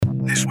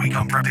week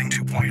on Prepping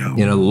 2.0.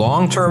 In a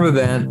long-term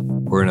event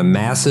or in a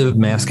massive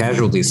mass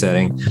casualty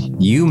setting,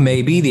 you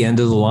may be the end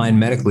of the line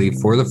medically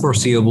for the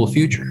foreseeable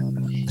future.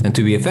 And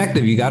to be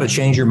effective, you got to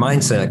change your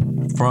mindset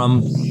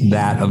from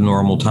that of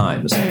normal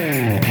times.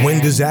 When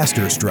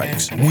disaster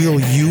strikes, will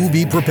you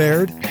be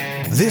prepared?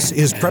 This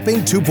is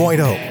Prepping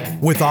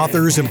 2.0 with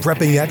authors and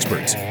prepping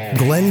experts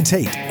Glenn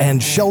Tate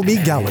and Shelby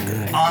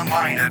Gallagher.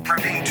 Online at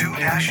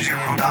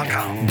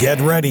prepping2-0.com. Get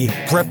ready.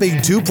 Prepping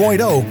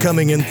 2.0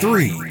 coming in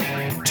 3,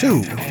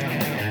 2,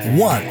 1.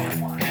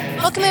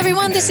 Welcome,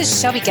 everyone. This is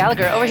Shelby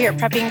Gallagher over here at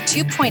Prepping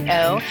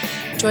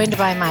 2.0, joined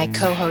by my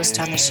co-host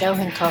on the show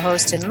and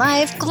co-host in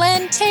live,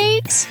 Glenn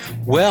Tate.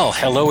 Well,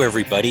 hello,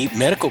 everybody.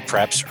 Medical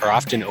preps are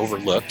often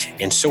overlooked,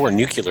 and so are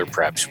nuclear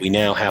preps. We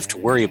now have to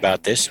worry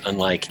about this,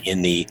 unlike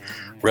in the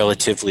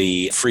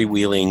relatively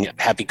freewheeling,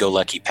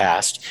 happy-go-lucky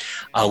past.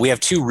 We have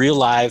two real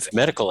live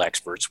medical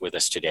experts with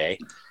us today,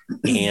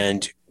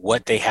 and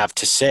what they have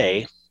to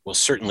say will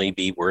certainly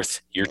be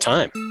worth your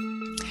time.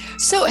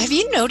 So have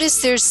you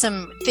noticed there's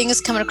some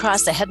things coming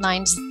across the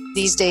headlines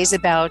these days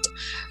about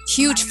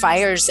huge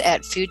fires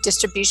at food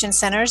distribution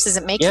centers? Is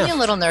it making you a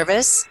little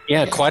nervous?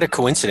 Yeah, quite a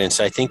coincidence.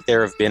 I think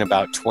there have been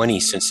about 20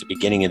 since the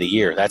beginning of the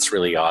year. That's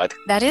really odd.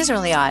 That is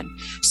really odd.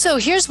 So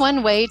here's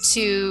one way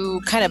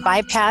to kind of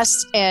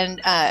bypass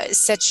and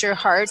set your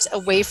heart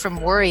away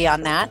from worry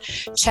on that.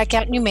 Check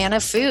out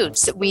Numana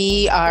Foods.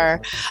 We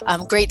are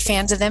great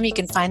fans of them. You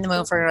can find them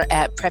over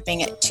at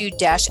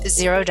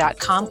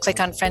prepping2-0.com. Click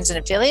on Friends and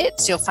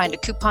Affiliates. You'll find a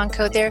coupon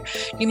code there.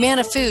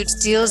 Numana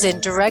Foods deals in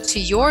direct to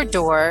your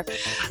door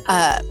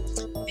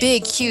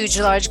big, huge,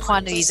 large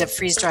quantities of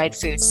freeze-dried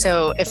food.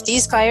 So if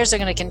these fires are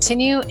going to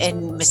continue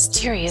in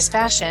mysterious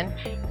fashion,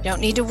 you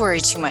don't need to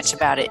worry too much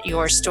about it.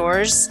 Your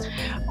stores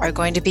are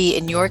going to be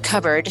in your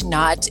cupboard,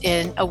 not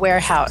in a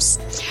warehouse.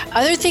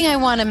 Other thing I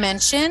want to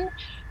mention,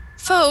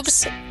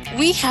 folks,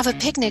 we have a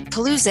picnic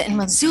palooza in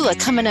Missoula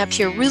coming up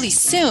here really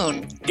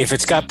soon. If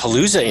it's got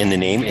palooza in the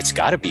name, it's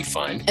got to be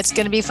fun. It's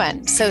going to be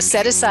fun. So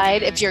set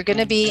aside, if you're going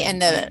to be in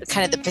the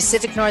kind of the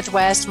Pacific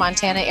Northwest,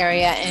 Montana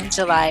area in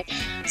July,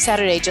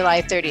 Saturday,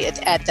 July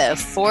 30th at the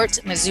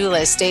Fort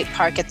Missoula State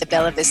Park at the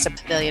Bella Vista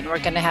Pavilion. We're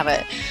going to have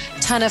a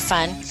ton of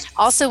fun.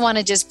 Also want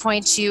to just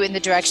point you in the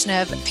direction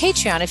of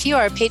Patreon. If you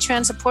are a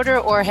Patreon supporter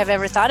or have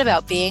ever thought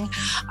about being,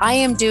 I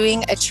am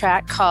doing a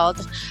track called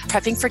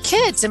Prepping for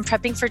Kids and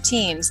Prepping for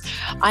Teens.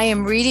 I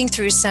am reading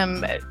through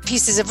some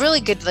pieces of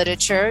really good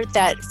literature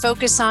that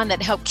focus on,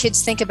 that help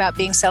kids think about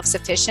being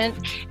self-sufficient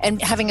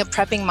and having a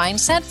prepping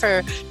mindset.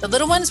 For the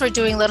little ones, we're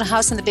doing Little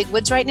House in the Big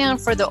Woods right now.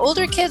 And for the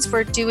older kids,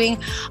 we're doing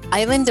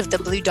Island of the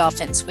Blue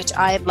Dolphins, which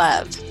I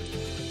love.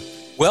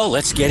 Well,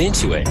 let's get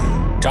into it.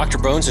 Dr.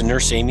 Bones and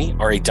Nurse Amy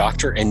are a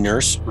doctor and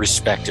nurse,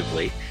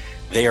 respectively.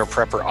 They are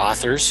prepper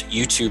authors,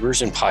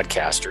 YouTubers, and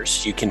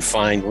podcasters. You can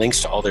find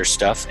links to all their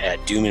stuff at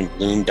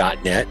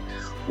doomandbloom.net.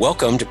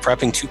 Welcome to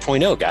Prepping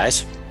 2.0,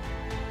 guys.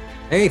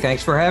 Hey,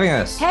 thanks for having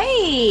us.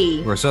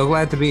 Hey. We're so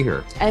glad to be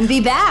here. And be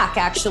back,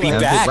 actually. Be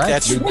back.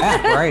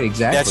 Right,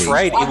 exactly. That's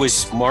right. It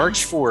was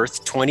March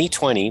 4th,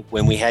 2020,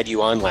 when we had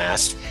you on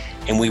last,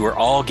 and we were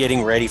all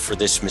getting ready for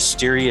this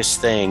mysterious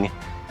thing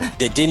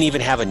that didn't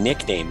even have a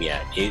nickname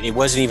yet. It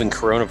wasn't even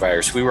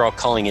coronavirus. We were all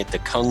calling it the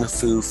Kung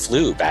Fu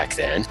Flu back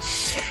then.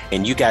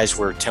 And you guys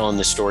were telling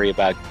the story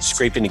about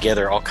scraping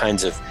together all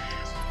kinds of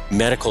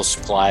medical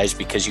supplies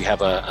because you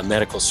have a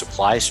medical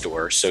supply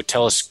store. So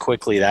tell us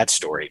quickly that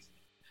story.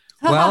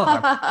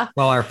 Well,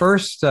 our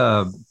first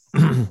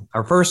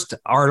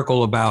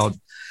article about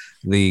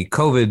the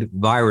COVID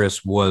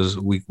virus was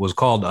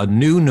called a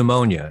new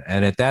pneumonia,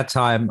 and at that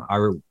time,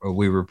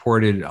 we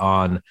reported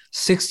on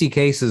 60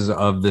 cases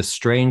of this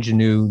strange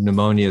new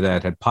pneumonia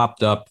that had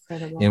popped up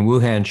in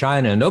Wuhan,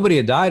 China, and nobody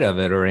had died of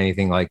it or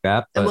anything like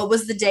that. And what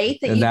was the date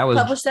that you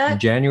published that?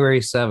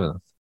 January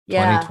 7th,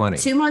 2020.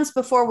 2 months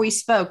before we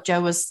spoke, Joe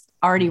was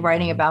already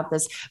writing about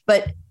this,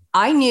 but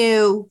I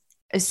knew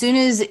as soon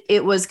as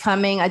it was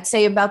coming, I'd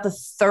say about the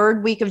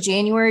third week of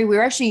January, we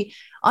were actually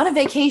on a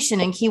vacation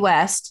in Key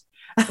West,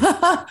 which is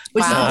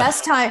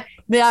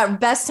the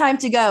best time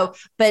to go.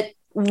 But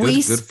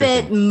we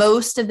spent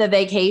most of the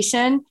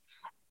vacation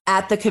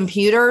at the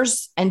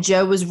computers, and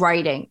Joe was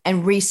writing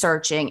and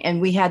researching, and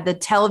we had the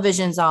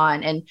televisions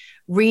on and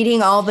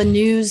reading all the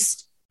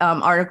news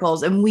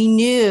articles. And we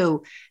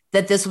knew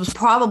that this was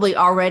probably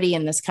already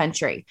in this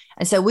country.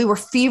 And so we were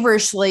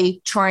feverishly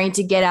trying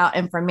to get out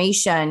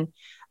information.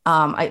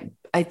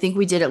 I think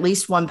we did at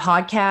least one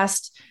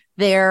podcast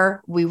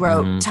there. We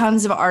wrote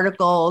tons of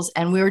articles,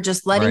 and we were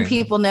just letting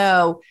people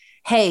know,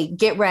 hey,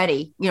 get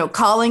ready,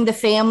 calling the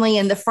family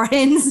and the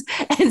friends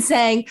and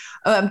saying,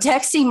 I'm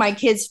texting my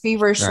kids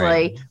feverishly.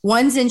 Right.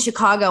 One's in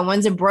Chicago,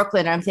 one's in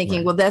Brooklyn. I'm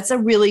thinking, well, those are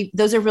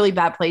really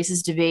bad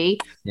places to be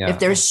if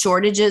there's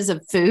shortages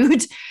of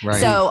food. Right.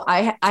 So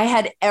I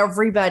had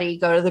everybody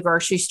go to the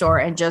grocery store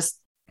and just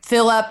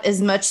fill up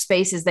as much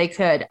space as they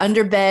could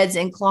under beds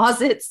and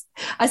closets.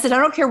 I said, I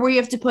don't care where you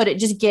have to put it,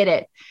 just get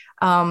it.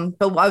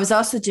 But I was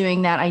also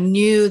doing that. I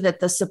knew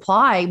that the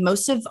supply,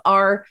 most of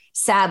our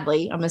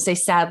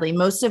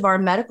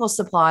medical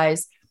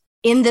supplies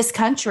in this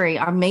country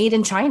are made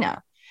in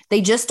China.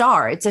 They just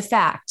are. It's a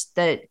fact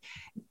that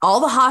all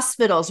the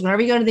hospitals,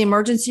 whenever you go to the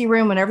emergency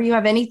room, whenever you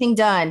have anything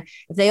done,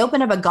 if they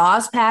open up a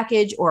gauze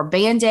package or a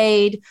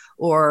Band-Aid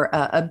or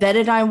a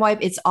betadine wipe,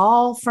 it's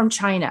all from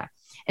China.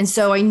 And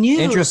so I knew.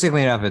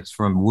 Interestingly enough, it's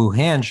from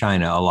Wuhan,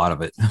 China, a lot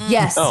of it.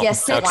 Yes,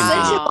 yes.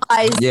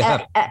 Centralized.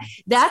 Yeah.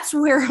 That's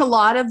where a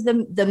lot of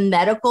the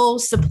medical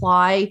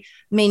supply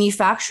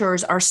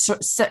manufacturers are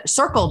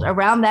circled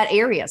around that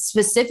area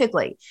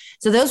specifically.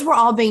 So those were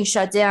all being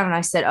shut down. And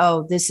I said,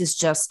 oh, this is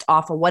just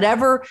awful.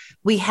 Whatever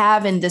we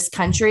have in this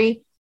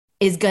country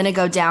is going to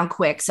go down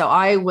quick. So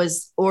I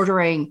was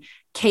ordering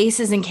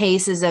cases and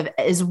cases of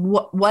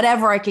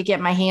whatever I could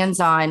get my hands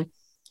on,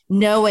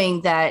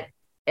 knowing that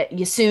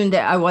soon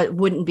that I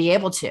wouldn't be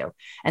able to.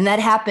 And that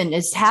happened.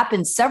 It's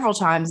happened several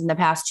times in the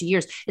past 2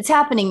 years. It's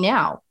happening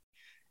now,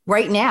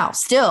 right now,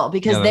 still,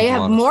 because they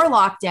have more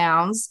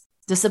lockdowns.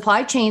 The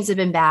supply chains have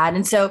been bad.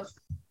 And so,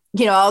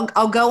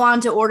 I'll go on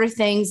to order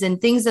things,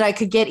 and things that I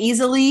could get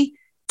easily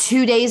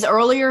 2 days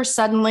earlier,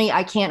 suddenly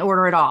I can't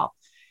order at all.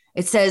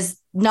 It says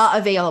not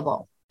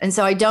available. And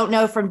so I don't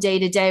know from day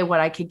to day what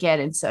I could get.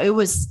 And so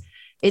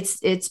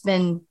it's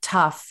been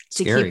tough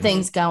to keep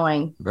things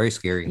going. Very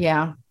scary.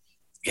 Yeah.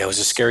 Yeah, it was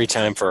a scary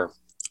time for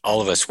all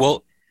of us.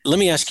 Well, let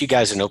me ask you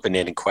guys an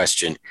open-ended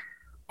question.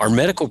 Are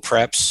medical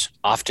preps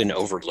often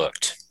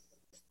overlooked?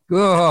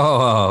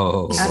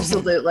 Oh,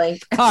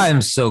 absolutely.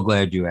 I'm so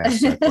glad you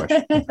asked that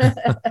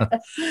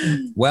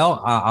question.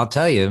 Well, I'll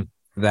tell you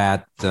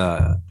that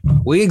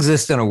we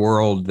exist in a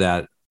world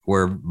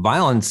where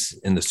violence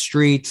in the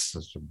streets,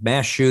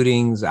 mass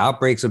shootings,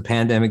 outbreaks of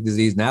pandemic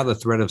disease, now the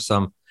threat of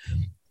some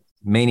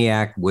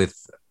maniac with,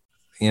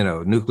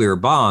 nuclear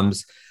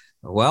bombs.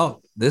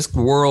 Well, this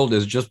world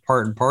is just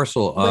part and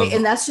parcel of. Right,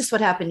 and that's just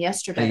what happened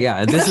yesterday. Yeah,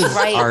 and this is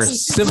right. our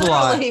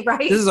civilized.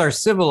 Right. This is our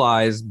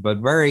civilized, but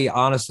very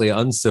honestly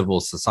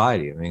uncivil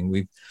society. I mean,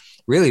 we've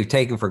really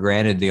taken for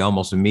granted the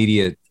almost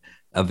immediate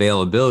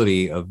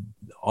availability of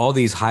all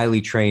these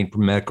highly trained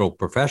medical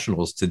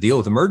professionals to deal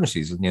with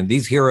emergencies. And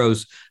these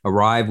heroes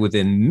arrive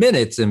within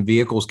minutes in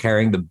vehicles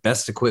carrying the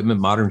best equipment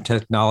modern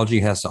technology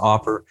has to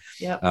offer.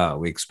 Yep.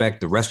 We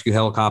expect the rescue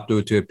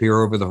helicopter to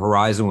appear over the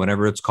horizon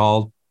whenever it's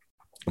called.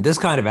 This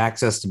kind of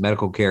access to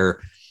medical care,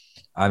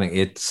 I mean,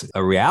 it's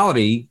a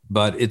reality,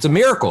 but it's a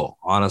miracle,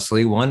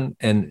 honestly. And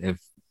if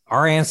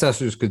our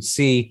ancestors could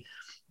see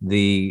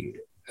the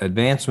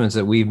advancements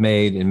that we've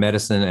made in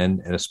medicine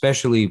and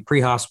especially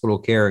pre-hospital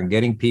care and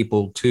getting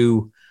people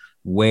to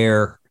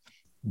where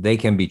they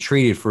can be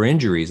treated for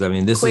injuries. I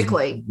mean, this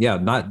quickly.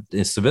 Not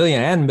in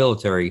civilian and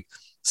military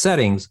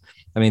settings.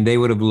 I mean, they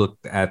would have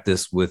looked at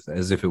this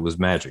as if it was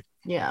magic.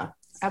 Yeah,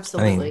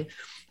 absolutely. I mean,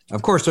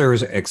 of course,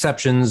 there's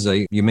exceptions.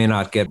 You may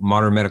not get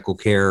modern medical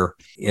care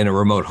in a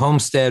remote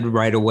homestead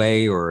right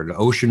away, or an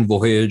ocean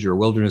voyage or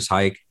wilderness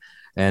hike.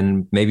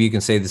 And maybe you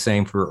can say the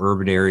same for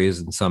urban areas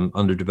in some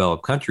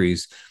underdeveloped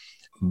countries.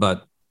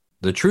 But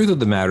the truth of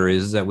the matter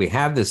is that we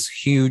have this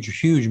huge,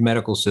 huge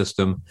medical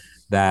system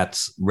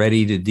that's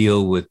ready to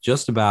deal with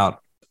just about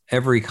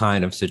every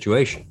kind of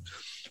situation.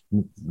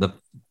 The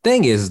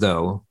thing is,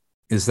 though,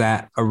 is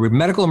that a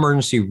medical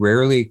emergency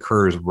rarely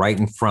occurs right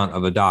in front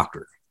of a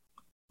doctor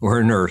or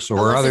a nurse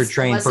or other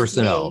trained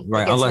personnel,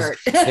 right? Unless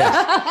you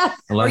that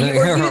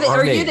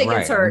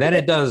gets hurt. Then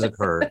it does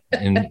occur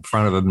in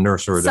front of a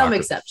nurse or a doctor. Some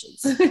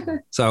exceptions.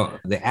 So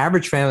the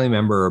average family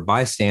member or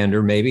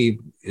bystander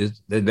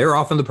they're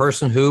often the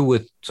person who,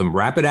 with some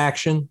rapid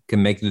action,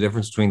 can make the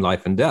difference between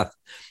life and death.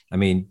 I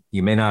mean,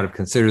 you may not have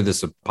considered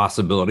this a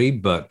possibility,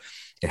 but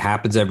it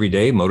happens every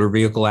day. Motor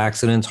vehicle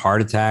accidents,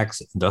 heart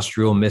attacks,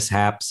 industrial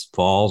mishaps,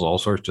 falls, all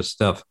sorts of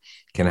stuff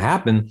can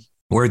happen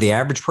where the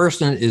average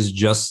person is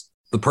just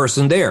the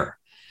person there,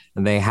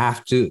 and they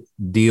have to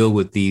deal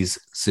with these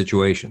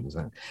situations.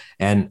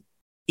 And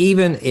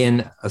even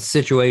in a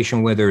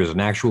situation where there is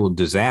an actual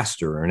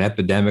disaster or an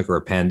epidemic or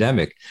a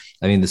pandemic,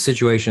 I mean, the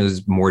situation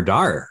is more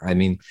dire. I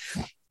mean,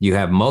 you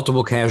have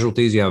multiple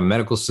casualties, you have a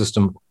medical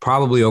system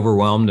probably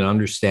overwhelmed and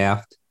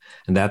understaffed.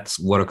 And that's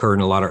what occurred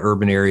in a lot of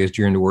urban areas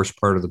during the worst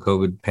part of the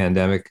COVID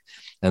pandemic.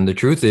 And the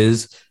truth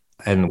is,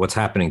 and what's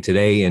happening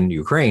today in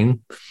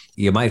Ukraine,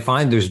 you might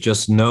find there's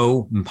just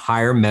no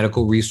higher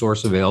medical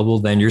resource available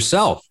than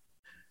yourself.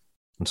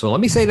 And so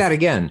let me say that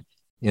again.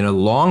 In a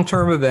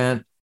long-term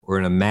event or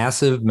in a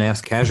massive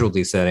mass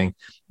casualty setting,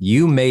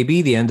 you may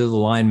be the end of the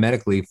line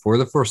medically for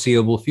the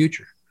foreseeable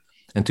future.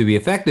 And to be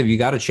effective, you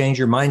got to change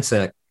your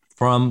mindset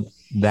from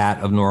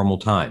that of normal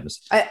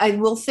times. I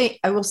will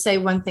say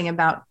one thing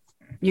about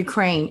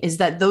Ukraine is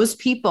that those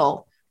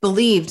people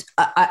believed,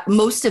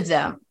 most of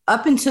them,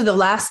 up until the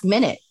last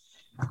minute,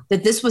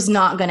 that this was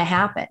not going to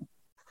happen.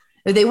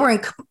 They were in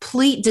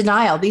complete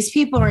denial. These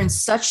people are in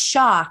such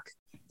shock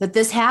that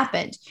this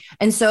happened.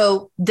 And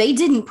so they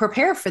didn't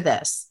prepare for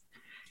this.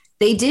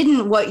 They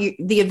didn't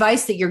the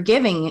advice that you're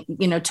giving,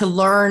 to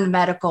learn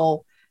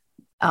medical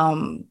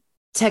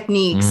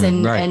techniques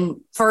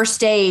and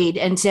first aid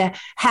and to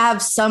have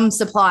some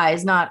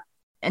supplies, not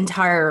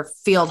entire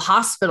field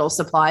hospital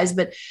supplies,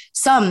 but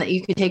some that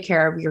you could take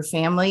care of your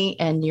family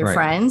and your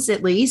friends,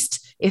 at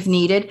least if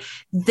needed.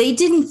 They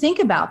didn't think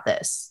about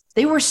this.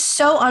 They were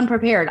so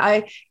unprepared.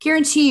 I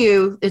guarantee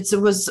you it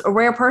was a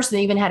rare person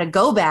that even had a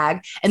go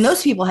bag, and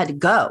those people had to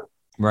go.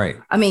 Right.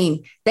 I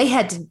mean, they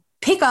had to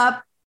pick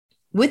up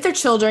with their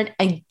children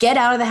and get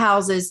out of the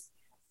houses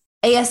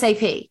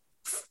ASAP,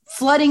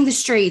 flooding the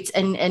streets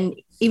and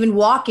even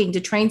walking to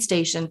train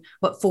station,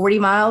 40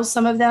 miles,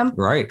 some of them,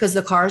 right? Because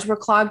the cars were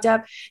clogged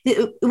up.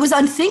 It was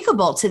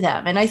unthinkable to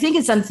them. And I think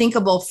it's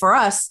unthinkable for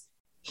us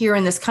here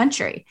in this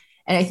country.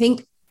 And I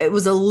think it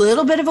was a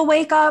little bit of a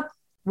wake up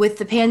with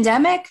the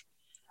pandemic,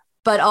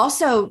 but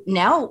also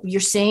now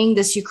you're seeing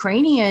this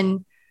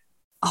Ukrainian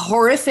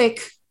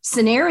horrific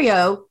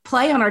scenario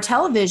play on our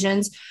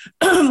televisions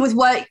with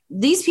what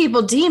these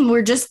people deem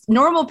we're just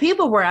normal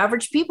people. We're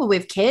average people. We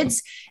have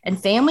kids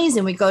and families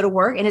and we go to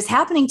work, and it's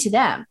happening to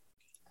them.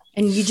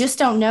 And you just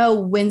don't know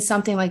when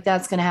something like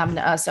that's going to happen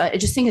to us. So I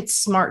just think it's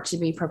smart to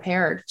be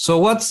prepared. So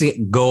what's the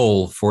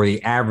goal for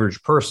the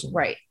average person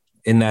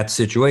in that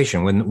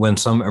situation when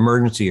some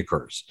emergency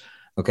occurs?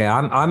 Okay,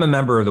 I'm a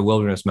member of the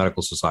Wilderness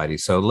Medical Society.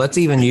 So let's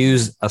even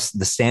use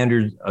the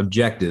standard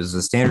objectives,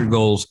 the standard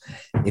goals.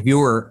 If you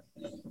were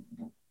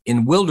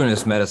in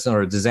wilderness medicine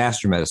or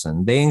disaster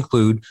medicine, they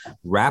include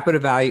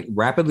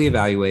rapidly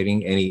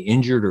evaluating any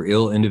injured or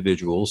ill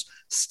individuals,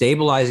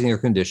 stabilizing their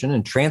condition,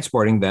 and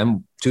transporting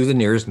them to the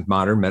nearest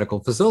modern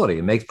medical facility.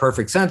 It makes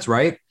perfect sense,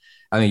 right?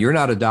 I mean, you're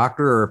not a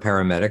doctor or a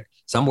paramedic.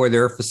 Somewhere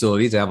there are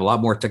facilities that have a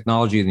lot more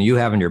technology than you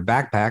have in your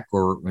backpack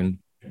or in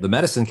the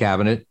medicine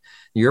cabinet.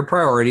 Your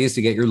priority is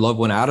to get your loved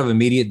one out of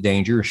immediate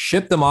danger,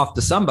 ship them off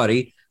to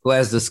somebody who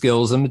has the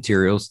skills and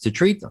materials to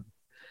treat them.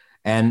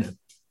 And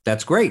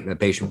that's great. The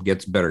patient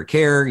gets better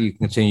care. You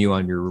continue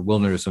on your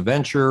wilderness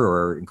adventure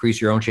or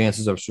increase your own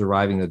chances of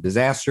surviving the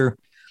disaster.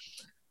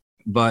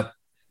 But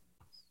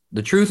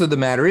the truth of the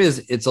matter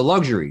is it's a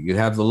luxury. You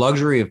have the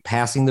luxury of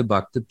passing the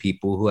buck to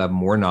people who have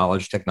more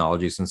knowledge,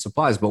 technologies, and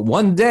supplies. But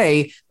one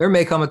day there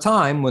may come a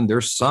time when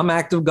there's some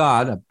act of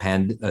God,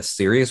 a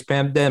serious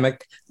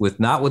pandemic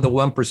not with a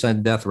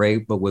 1% death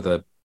rate, but with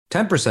a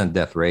 10%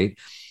 death rate,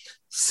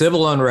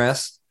 civil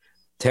unrest,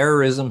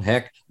 terrorism,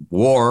 heck,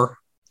 war.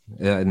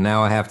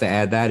 Now I have to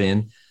add that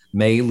in,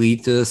 may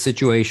lead to a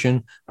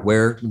situation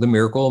where the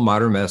miracle of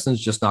modern medicine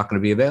is just not going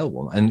to be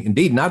available. And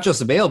indeed, not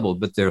just available,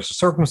 but there's a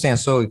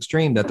circumstance so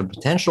extreme that the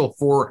potential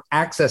for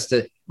access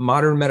to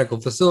modern medical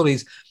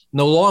facilities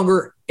no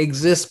longer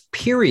exists,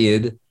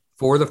 period,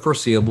 for the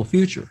foreseeable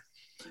future.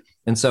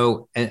 And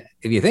so if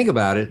you think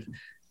about it,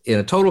 in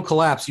a total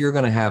collapse, you're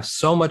going to have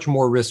so much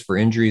more risk for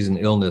injuries and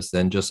illness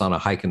than just on a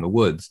hike in the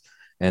woods,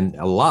 and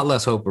a lot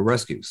less hope of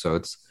rescue. So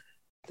it's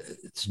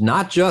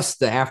not just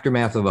the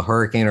aftermath of a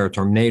hurricane or a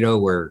tornado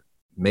where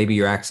maybe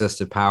your access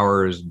to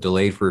power is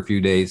delayed for a few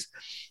days.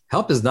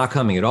 Help is not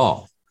coming at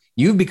all.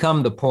 You've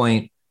become the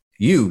point,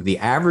 the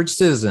average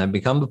citizen, have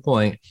become the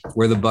point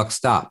where the buck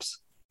stops.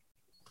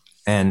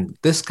 And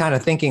this kind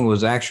of thinking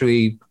was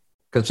actually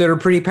considered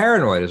pretty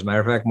paranoid. As a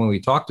matter of fact, when we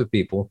talk to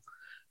people,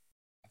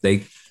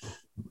 a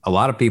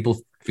lot of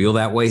people feel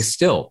that way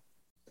still.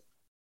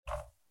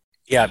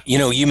 Yeah.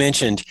 You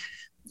mentioned,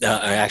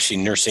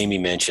 actually Nurse Amy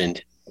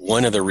mentioned,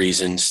 one of the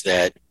reasons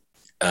that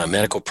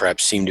medical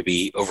preps seem to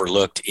be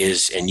overlooked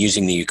is, and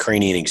using the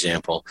Ukrainian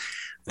example,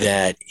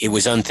 that it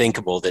was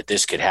unthinkable that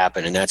this could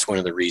happen. And that's one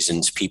of the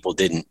reasons people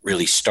didn't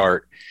really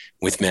start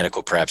with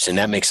medical preps. And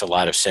that makes a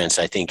lot of sense.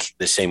 I think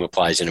the same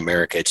applies in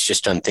America. It's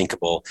just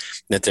unthinkable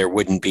that there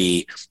wouldn't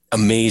be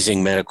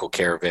amazing medical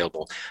care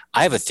available.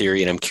 I have a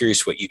theory, and I'm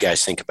curious what you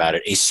guys think about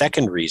it. A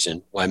second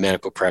reason why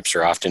medical preps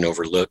are often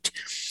overlooked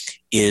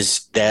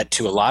is that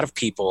to a lot of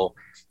people,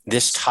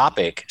 this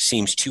topic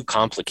seems too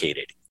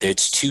complicated.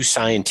 It's too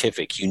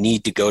scientific. You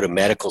need to go to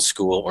medical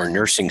school or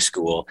nursing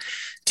school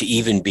to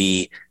even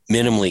be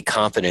minimally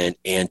competent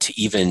and to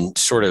even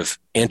sort of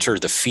enter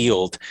the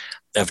field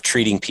of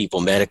treating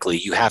people medically.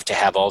 You have to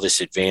have all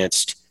this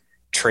advanced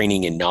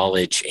training and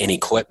knowledge and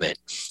equipment.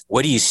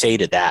 What do you say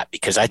to that?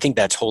 Because I think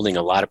that's holding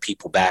a lot of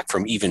people back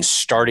from even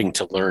starting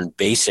to learn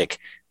basic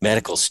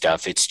medical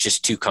stuff. It's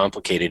just too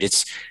complicated.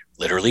 It's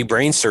literally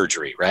brain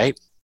surgery, right?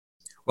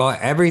 Well,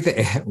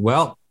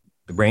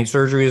 the brain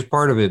surgery is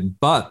part of it,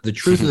 but the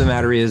truth of the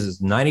matter is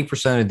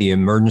 90% of the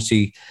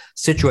emergency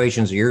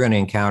situations that you're going to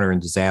encounter in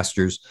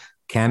disasters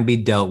can be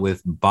dealt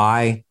with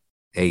by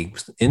a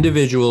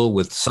individual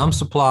with some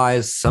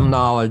supplies, some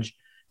knowledge,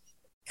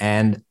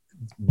 and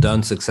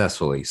done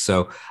successfully.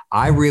 So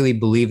I really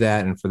believe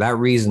that. And for that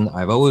reason,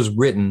 I've always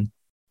written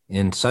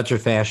in such a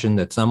fashion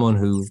that someone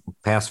who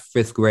passed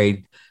fifth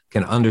grade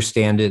can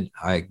understand it.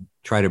 I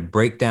try to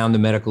break down the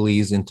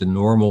medicalese into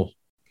normal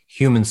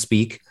human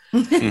speak.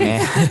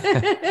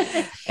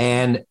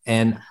 and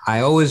I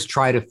always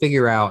try to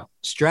figure out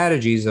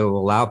strategies that will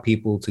allow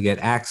people to get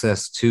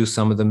access to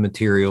some of the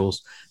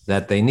materials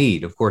that they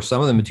need. Of course, some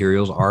of the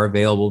materials are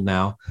available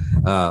now.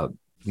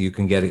 You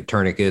can get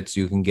tourniquets,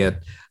 you can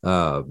get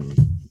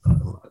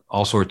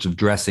all sorts of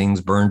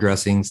dressings, burn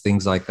dressings,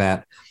 things like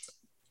that.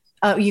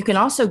 You can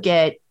also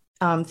get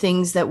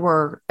things that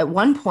were at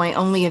one point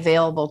only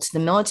available to the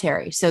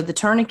military. So the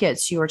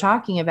tourniquets you were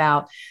talking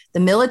about, the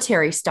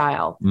military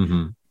style,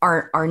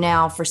 are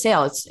now for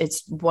sale.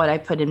 It's what I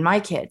put in my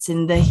kits,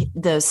 and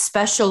the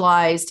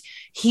specialized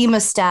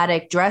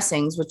hemostatic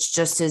dressings, which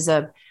just is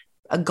a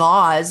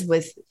gauze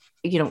with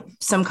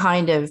some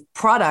kind of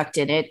product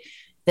in it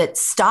that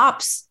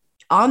stops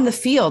on the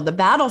field, the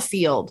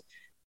battlefield,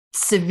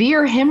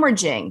 severe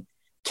hemorrhaging,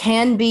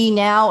 can be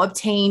now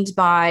obtained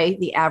by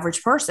the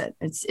average person.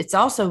 It's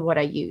also what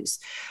I use.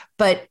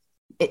 But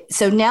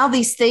so now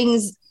these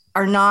things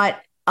are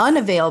not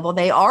unavailable.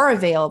 They are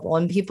available,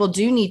 and people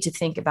do need to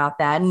think about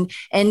that.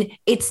 And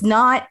it's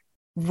not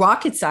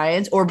rocket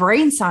science or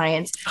brain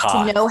science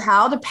to know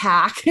how to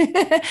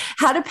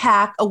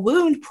pack a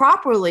wound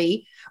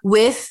properly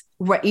with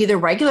either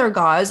regular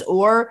gauze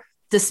or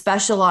the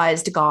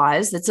specialized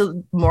gauze. That's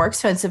more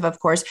expensive, of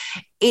course.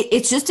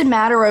 It's just a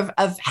matter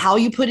of how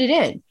you put it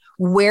in,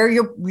 where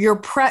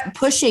you're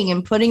pushing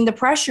and putting the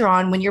pressure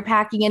on when you're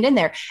packing it in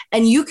there.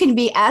 And you can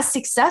be as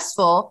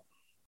successful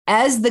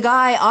as the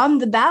guy on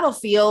the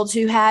battlefield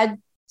who had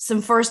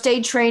some first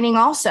aid training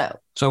also.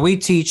 So we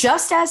teach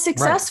just as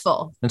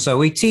successful. Right. And so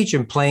we teach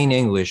in plain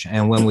English.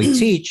 And when we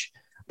teach,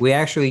 we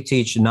actually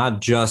teach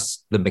not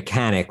just the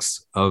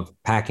mechanics of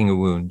packing a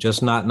wound,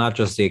 just not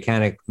just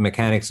the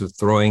mechanics of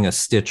throwing a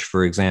stitch,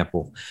 for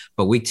example,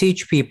 but we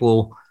teach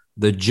people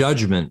the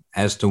judgment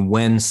as to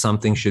when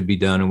something should be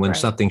done and when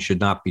something should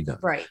not be done.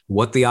 Right.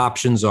 What the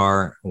options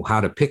are, how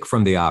to pick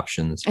from the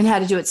options, and how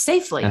to do it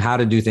safely, and how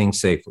to do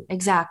things safely.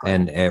 Exactly.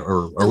 And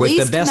or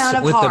with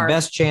the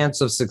best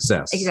chance of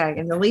success.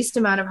 Exactly. And the least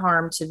amount of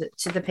harm to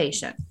the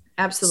patient.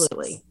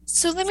 Absolutely.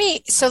 So let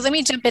me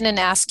jump in and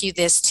ask you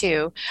this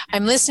too.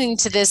 I'm listening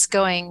to this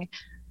going,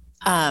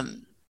 oh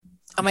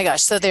my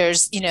gosh. So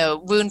there's,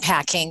 wound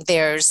packing,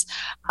 there's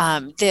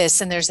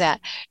this and there's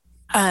that.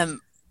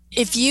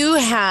 If you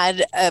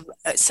had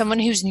someone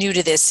who's new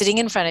to this sitting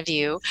in front of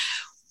you,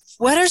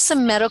 what are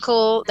some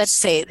medical, let's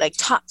say like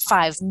top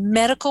 5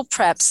 medical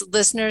preps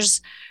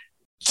listeners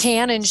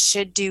can and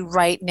should do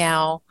right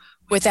now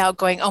without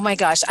going, oh my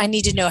gosh, I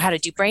need to know how to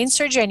do brain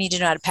surgery. I need to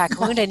know how to pack a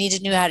wound. I need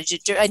to know how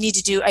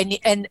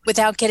to and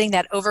without getting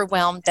that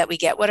overwhelmed that we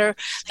get. What are,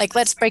 like,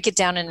 let's break it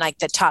down in like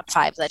the top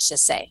 5, let's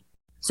just say.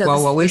 So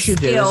what we should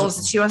do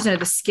is, she wants to know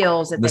the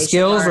skills that the they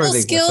skills should or learn.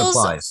 the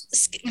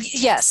supplies.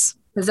 Yes.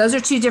 Because those are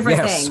 2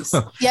 different things.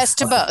 Yes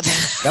to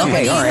both.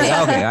 Okay, all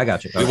right. Okay, I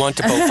got you. We want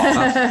to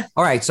both.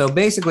 All right. So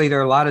basically, there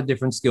are a lot of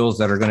different skills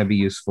that are going to be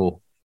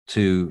useful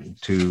to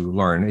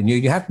learn, and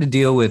you have to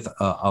deal with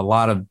a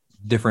lot of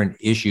different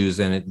issues,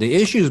 and the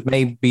issues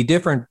may be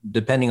different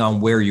depending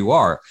on where you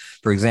are.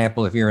 For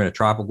example, if you're in a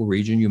tropical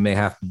region, you may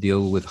have to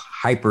deal with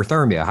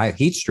hyperthermia,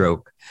 heat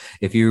stroke.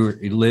 If you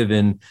live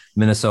in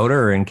Minnesota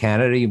or in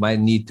Canada, you might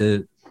need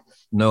to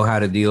know how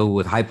to deal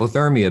with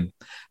hypothermia,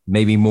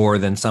 maybe more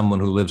than someone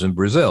who lives in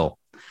Brazil.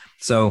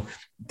 So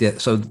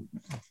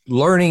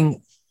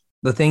learning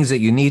the things that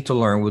you need to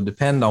learn will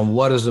depend on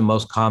what is the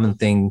most common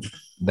thing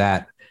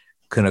that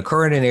can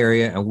occur in an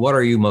area and what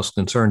are you most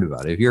concerned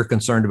about. If you're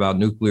concerned about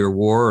nuclear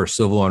war or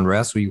civil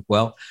unrest,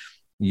 well,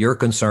 your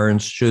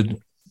concerns should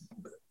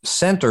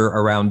center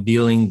around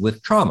dealing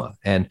with trauma,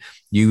 and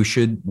you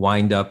should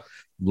wind up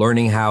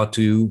learning how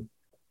to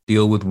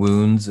deal with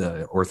wounds,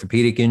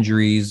 orthopedic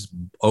injuries,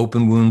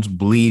 open wounds,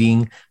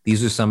 bleeding.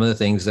 These are some of the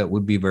things that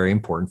would be very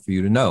important for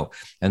you to know.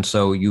 And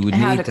so you would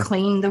need to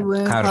clean the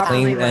wound. How to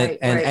clean.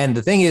 And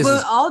the thing is,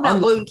 all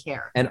about wound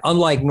care. And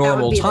unlike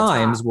normal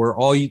times where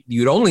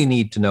you'd only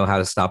need to know how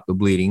to stop the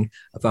bleeding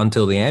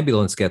until the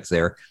ambulance gets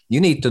there, you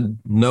need to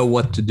know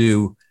what to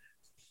do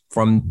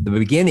from the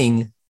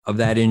beginning of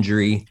that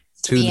injury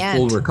to the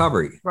full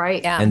recovery.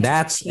 Right. Yeah. And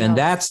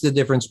that's the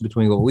difference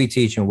between what we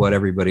teach and what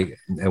everybody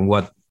and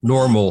what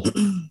normal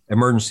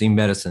emergency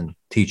medicine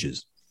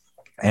teaches.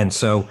 And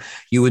so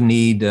you would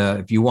need,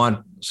 if you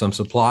want some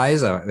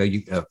supplies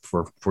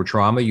for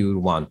trauma, you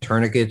would want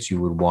tourniquets,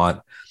 you would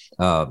want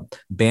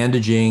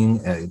bandaging,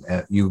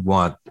 you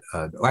want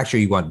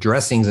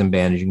dressings and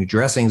bandaging.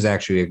 Dressings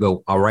actually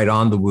go right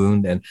on the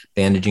wound, and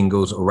bandaging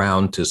goes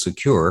around to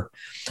secure.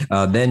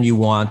 Then you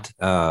want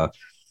to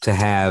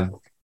have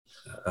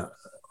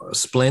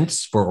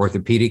splints for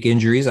orthopedic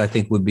injuries, I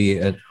think would be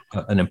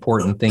an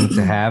important thing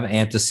to have.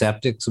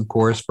 Antiseptics, of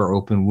course, for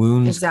open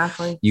wounds.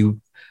 Exactly. You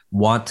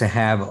want to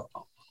have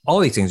all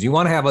these things. You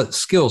want to have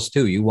skills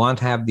too. You want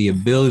to have the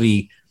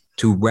ability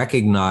to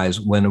recognize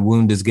when a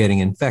wound is getting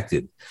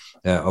infected.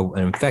 An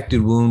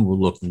infected wound will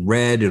look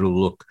red. It'll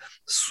look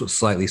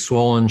slightly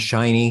swollen,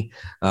 shiny.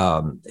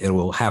 It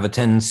will have a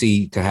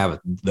tendency to have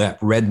that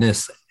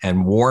redness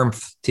and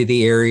warmth to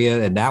the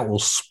area, and that will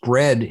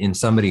spread in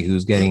somebody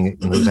who's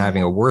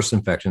having a worse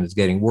infection. It's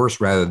getting worse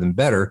rather than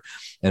better.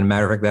 And a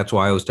matter of fact, that's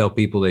why I always tell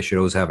people they should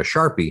always have a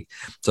Sharpie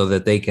so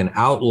that they can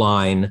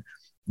outline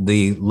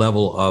the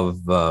level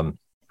of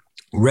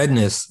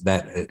redness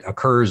that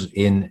occurs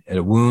in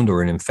a wound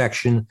or an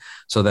infection,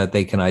 so that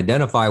they can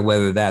identify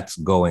whether that's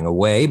going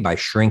away by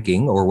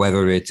shrinking or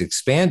whether it's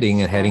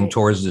expanding and heading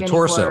towards the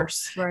torso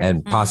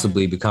and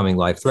possibly becoming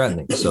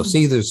life-threatening. So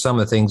see, there's some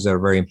of the things that are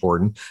very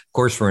important. Of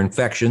course, for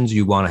infections,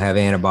 you want to have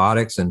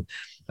antibiotics. And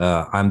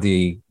I'm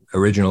the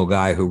original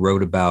guy who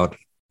wrote about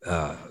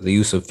the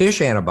use of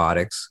fish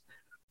antibiotics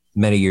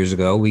many years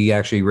ago. We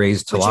actually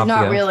raised tilapia. Which are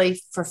not really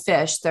for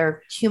fish;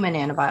 they're human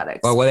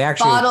antibiotics. Well, they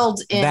actually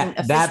bottled in a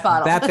fish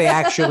bottle. That they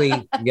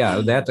actually,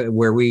 that's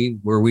where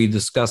we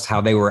discussed how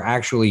they were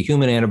actually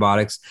human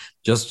antibiotics,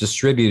 just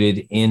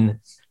distributed in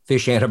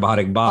fish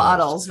antibiotic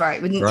bottles.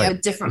 Right, with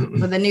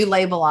a new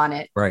label on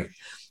it. Right,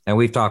 and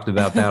we've talked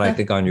about that, I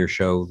think, on your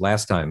show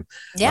last time.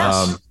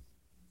 Yeah.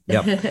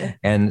 Yep.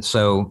 And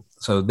so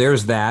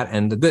there's that,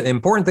 and the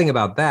important thing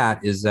about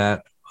that is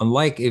that,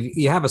 unlike if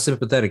you have a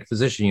sympathetic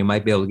physician, you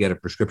might be able to get a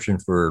prescription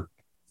for,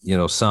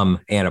 some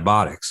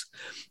antibiotics.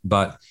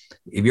 But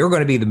if you're going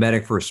to be the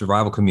medic for a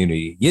survival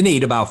community, you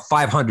need about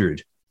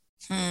 500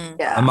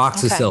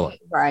 amoxicillin. Okay.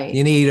 Right.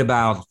 You need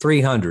about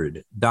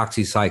 300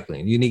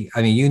 doxycycline.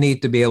 You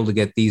need to be able to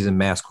get these in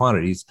mass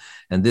quantities.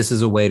 And this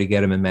is a way to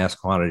get them in mass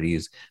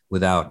quantities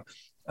without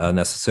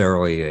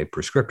necessarily a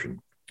prescription.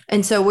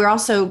 And so we're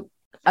also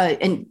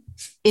in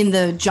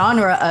the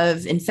genre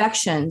of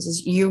infections,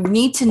 is you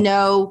need to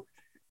know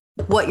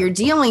what you're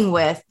dealing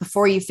with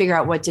before you figure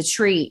out what to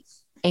treat.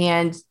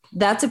 And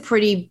that's a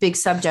pretty big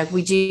subject.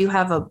 We do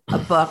have a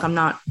book. I'm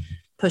not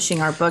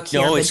pushing our book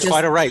here. No, it's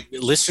quite all right.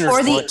 Listeners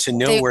want to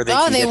know where they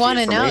can get want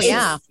the to know.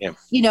 Yeah.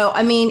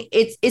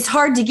 It's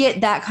hard to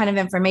get that kind of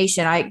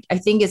information. I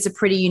think it's a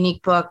pretty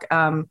unique book.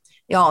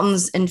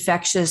 Alton's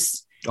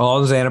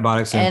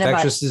Antibiotics and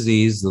Infectious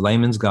Disease, the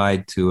Layman's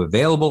Guide to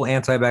Available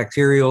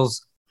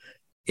Antibacterials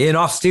in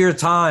Austere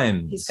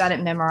Times. He's got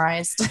it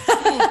memorized.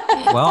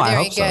 Well,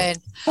 very good.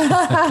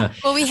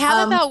 Well, we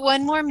have about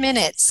one more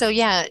minute. So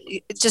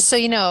just so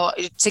you know,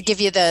 to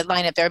give you the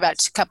lineup, there are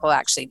about a couple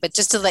actually, but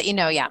just to let you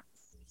know,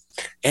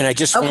 And I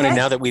just wanted,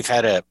 now that we've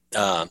had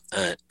an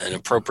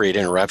appropriate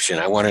interruption,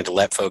 I wanted to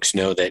let folks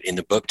know that in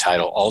the book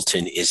title,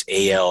 Alton is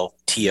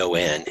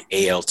ALTON.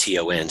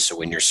 So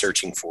when you're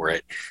searching for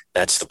it,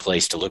 that's the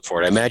place to look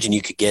for it. I imagine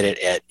you could get it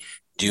at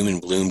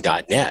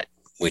doomandbloom.net,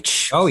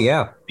 which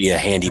be a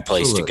handy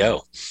place to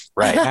go.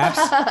 Right.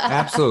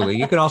 Absolutely.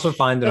 You can also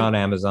find it on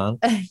Amazon.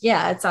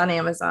 Yeah, it's on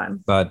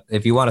Amazon. But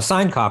if you want a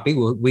signed copy,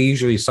 we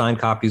usually sign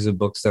copies of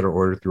books that are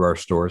ordered through our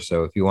store.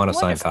 So if you want a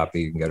signed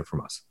copy, you can get it from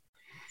us.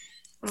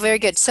 Very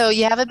good. So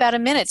you have about a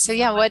minute. So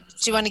what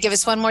do you want to give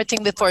us one more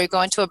thing before we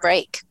go into a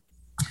break?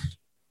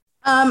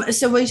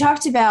 So we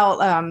talked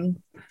about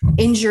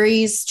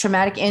injuries,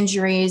 traumatic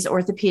injuries,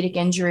 orthopedic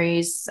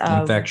injuries,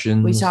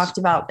 infections. We talked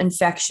about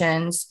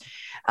infections.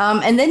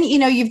 And then,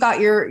 you've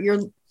got your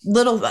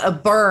little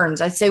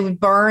burns. I'd say with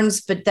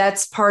burns, but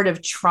that's part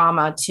of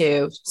trauma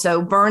too.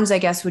 So burns, I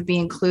guess, would be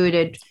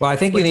included. Well, I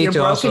think you need your to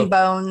broken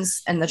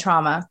bones and the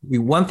trauma.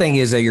 One thing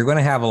is that you're going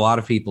to have a lot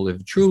of people,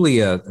 if truly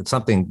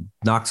something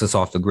knocks us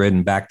off the grid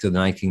and back to the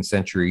 19th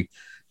century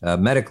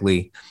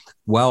medically,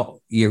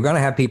 well, you're going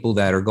to have people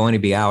that are going to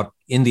be out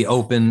in the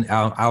open,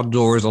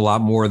 outdoors a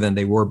lot more than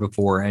they were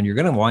before, and you're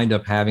going to wind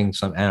up having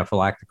some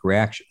anaphylactic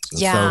reactions.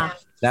 And so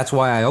that's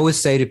why I always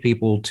say to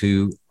people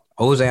to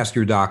always ask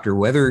your doctor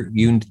whether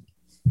you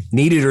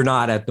need it or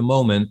not at the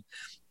moment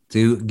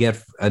to get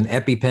an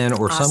EpiPen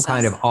or some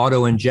kind of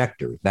auto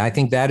injector. I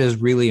think that is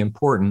really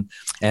important.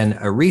 And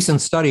a recent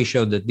study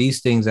showed that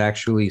these things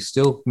actually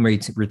still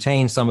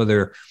retain some of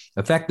their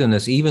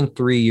effectiveness, even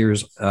 3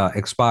 years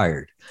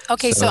expired.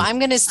 Okay, so I'm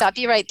going to stop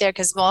you right there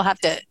because I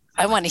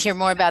want to hear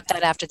more about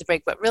that after the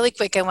break. But really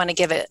quick, I want to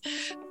give a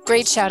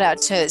great shout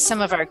out to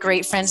some of our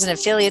great friends and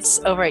affiliates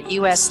over at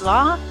US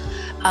Law.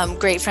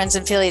 Great friends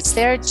and affiliates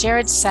there.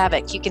 Jared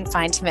Savick, you can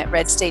find him at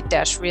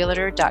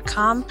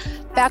redstate-realtor.com.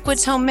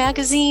 Backwoods Home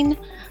Magazine,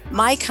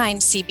 My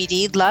Kind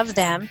CBD, love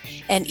them,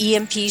 and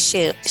EMP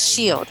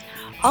Shield.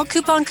 All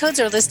coupon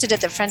codes are listed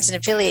at the Friends and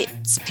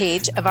Affiliates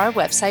page of our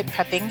website,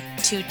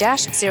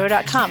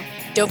 prepping2-0.com.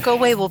 Don't go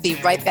away. We'll be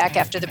right back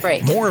after the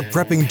break. More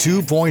Prepping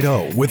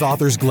 2.0 with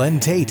authors Glenn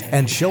Tate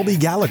and Shelby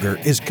Gallagher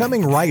is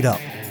coming right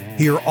up.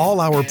 Hear all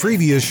our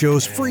previous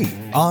shows free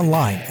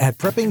online at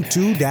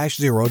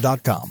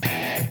prepping2-0.com.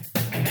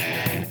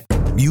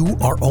 You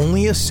are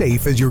only as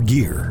safe as your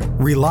gear.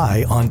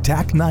 Rely on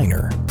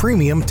TAC-9er,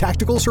 premium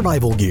tactical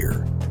survival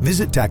gear.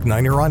 Visit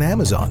TAC-9er on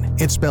Amazon.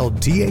 It's spelled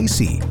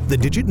TAC, the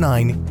digit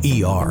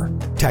 9-ER.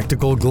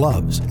 Tactical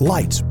gloves,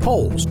 lights,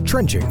 poles,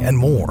 trenching, and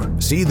more.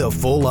 See the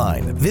full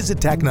line. Visit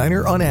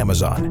TAC-9er on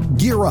Amazon.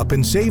 Gear up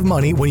and save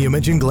money when you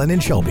mention Glenn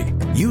and Shelby.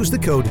 Use the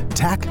code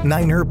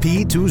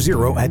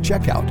TAC-9ERP20 at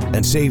checkout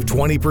and save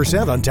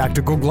 20% on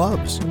tactical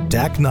gloves.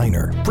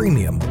 TAC-9er,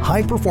 premium,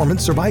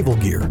 high-performance survival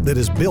gear that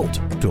is built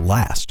to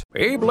last.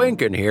 Abe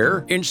Lincoln here.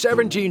 In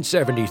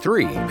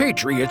 1773,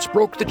 patriots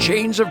broke the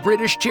chains of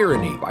British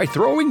tyranny by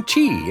throwing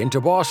tea into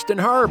Boston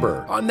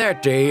Harbor. On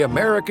that day,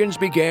 Americans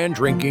began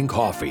drinking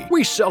coffee.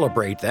 We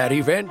celebrate that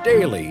event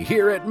daily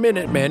here at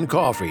Minutemen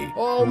Coffee.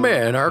 All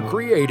men are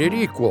created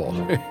equal.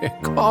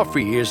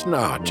 Coffee is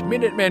not.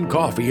 Minutemen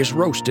Coffee is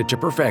roasted to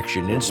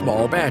perfection in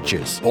small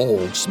batches.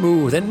 Bold,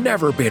 smooth, and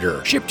never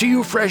bitter. Shipped to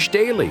you fresh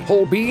daily.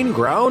 Whole bean,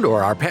 ground,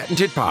 or our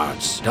patented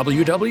pods.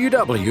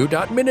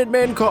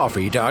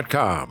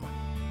 www.minutemencoffee.com.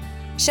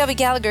 Shelby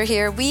Gallagher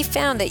here. We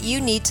found that you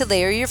need to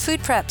layer your food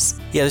preps.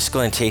 Yeah, this is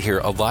Glenn Tate here.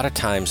 A lot of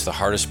times the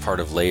hardest part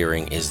of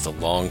layering is the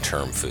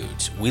long-term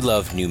foods. We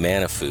love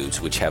Numana foods,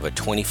 which have a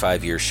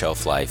 25-year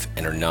shelf life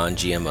and are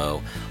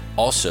non-GMO.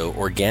 Also,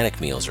 organic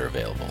meals are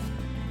available.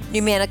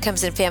 Numana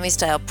comes in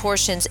family-style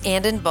portions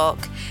and in bulk.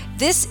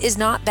 This is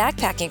not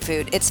backpacking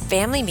food. It's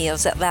family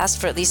meals that last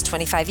for at least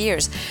 25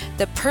 years.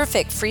 The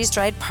perfect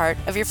freeze-dried part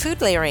of your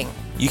food layering.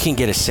 You can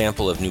get a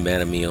sample of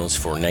Numana meals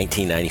for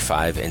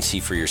 $19.95 and see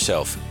for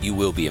yourself. You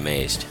will be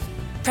amazed.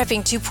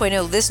 Prepping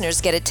 2.0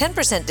 listeners get a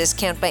 10%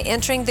 discount by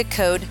entering the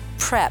code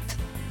PREP.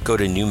 Go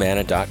to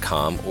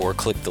Numana.com or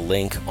click the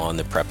link on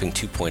the Prepping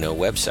 2.0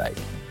 website.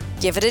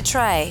 Give it a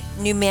try.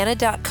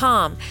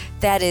 Numana.com.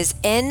 That is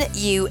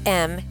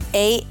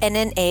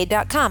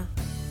NUMANNA.com.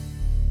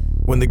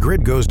 When the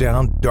grid goes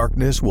down,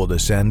 darkness will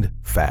descend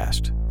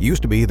fast.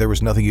 Used to be there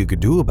was nothing you could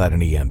do about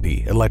an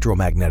EMP,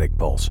 electromagnetic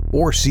pulse,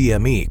 or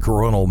CME,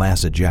 coronal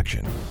mass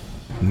ejection.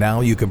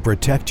 Now you can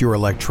protect your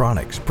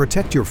electronics,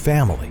 protect your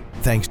family,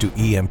 thanks to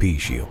EMP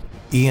Shield.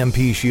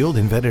 EMP Shield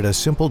invented a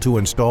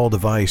simple-to-install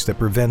device that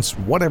prevents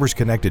whatever's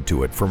connected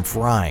to it from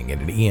frying in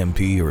an EMP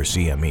or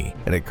CME,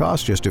 and it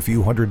costs just a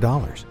few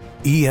 $100s.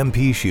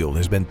 EMP Shield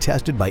has been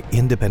tested by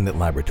independent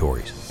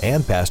laboratories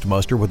and passed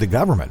muster with the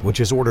government, which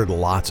has ordered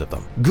lots of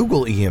them.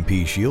 Google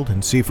EMP Shield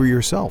and see for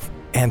yourself.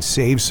 And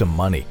save some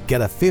money.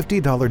 Get a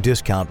 $50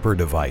 discount per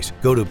device.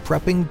 Go to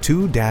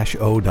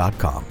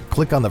prepping2-0.com.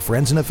 Click on the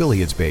Friends and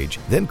Affiliates page,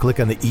 then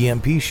click on the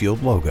EMP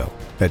Shield logo.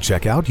 At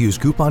checkout, use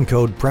coupon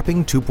code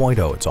PREPPING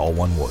 2.0. It's all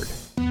one word.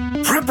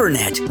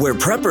 PrepperNet, where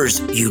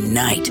preppers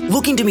unite.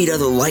 Looking to meet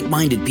other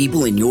like-minded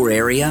people in your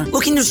area?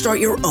 Looking to start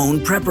your own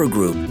prepper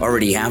group?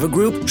 Already have a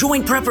group?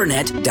 Join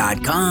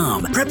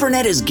PrepperNet.com.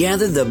 PrepperNet has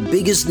gathered the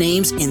biggest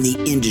names in the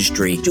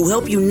industry to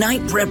help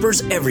unite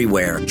preppers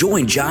everywhere.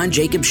 Join John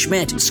Jacob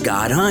Schmidt,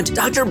 Scott Hunt,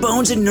 Dr.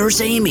 Bones and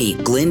Nurse Amy,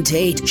 Glenn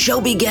Tate,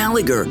 Shelby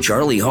Gallagher,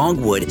 Charlie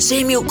Hogwood,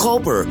 Samuel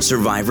Culper,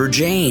 Survivor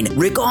Jane,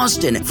 Rick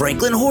Austin,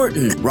 Franklin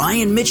Horton,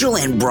 Ryan Mitchell,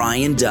 and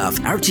Brian Duff.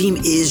 Our team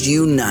is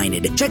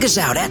united. Check us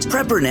out at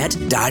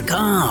PrepperNet.com.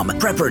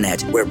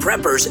 PrepperNet, where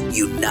preppers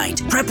unite.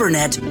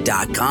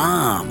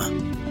 PrepperNet.com.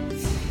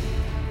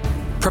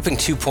 Prepping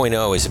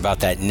 2.0 is about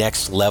that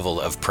next level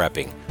of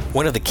prepping.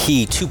 One of the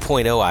key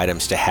 2.0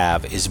 items to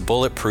have is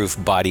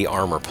bulletproof body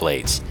armor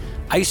plates.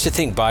 I used to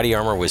think body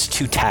armor was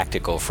too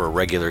tactical for a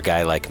regular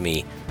guy like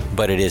me,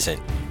 but it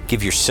isn't.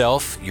 Give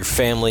yourself, your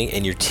family,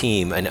 and your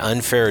team an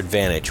unfair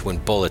advantage when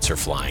bullets are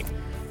flying.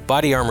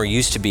 Body armor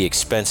used to be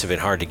expensive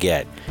and hard to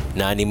get.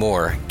 Not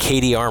anymore.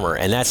 KD Armor,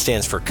 and that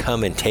stands for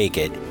Come and Take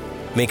It,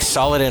 makes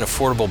solid and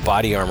affordable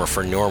body armor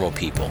for normal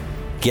people.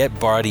 Get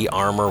body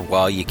armor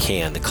while you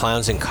can. The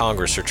clowns in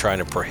Congress are trying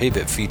to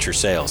prohibit future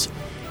sales.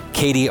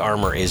 KD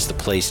Armor is the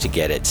place to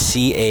get it.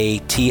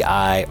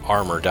 CATI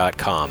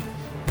armor.com.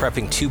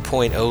 Prepping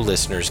 2.0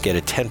 listeners get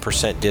a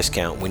 10%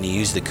 discount when you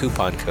use the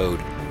coupon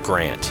code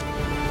GRANT.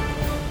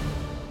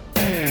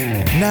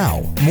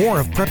 Now, more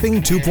of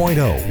Prepping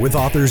 2.0 with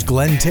authors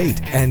Glenn Tate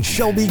and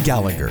Shelby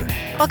Gallagher.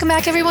 Welcome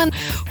back, everyone.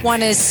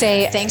 Want to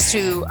say thanks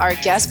to our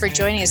guests for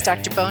joining us,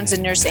 Dr. Bones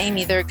and Nurse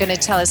Amy. They're going to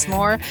tell us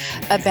more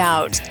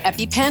about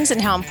EpiPens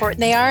and how important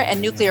they are and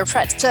nuclear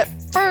preps. But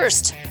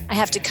first, I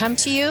have to come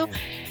to you,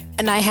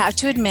 and I have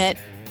to admit,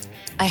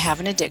 I have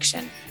an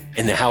addiction.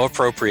 And how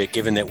appropriate,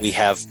 given that we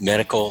have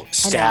medical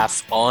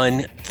staff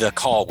on the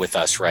call with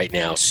us right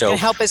now. So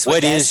help us with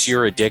what this. is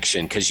your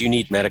addiction? Because you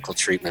need medical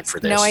treatment for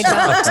this. No, I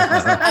don't.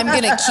 I'm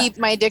going to keep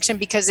my addiction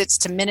because it's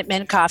to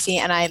Minutemen Coffee,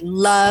 and I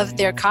love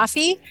their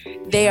coffee.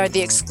 They are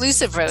the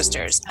exclusive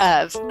roasters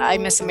of I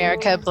Miss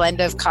America blend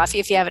of coffee.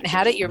 If you haven't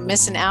had it, you're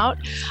missing out.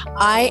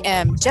 I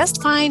am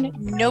just fine.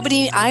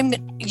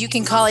 You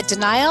can call it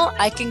denial.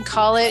 I can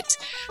call it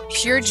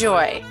pure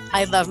joy.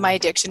 I love my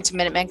addiction to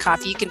Minutemen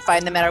Coffee. You can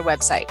find them at our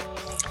website.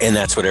 And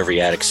that's what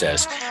every addict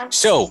says.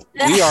 So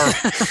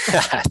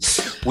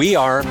we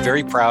are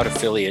very proud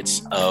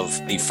affiliates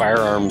of the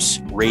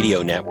Firearms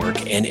Radio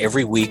Network. And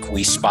every week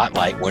we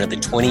spotlight one of the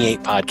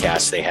 28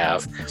 podcasts they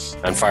have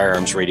on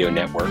Firearms Radio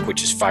Network,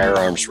 which is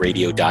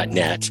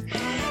firearmsradio.net.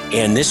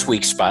 And this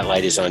week's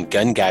spotlight is on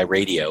Gun Guy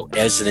Radio.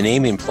 As the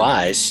name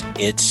implies,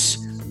 it's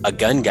a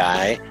gun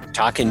guy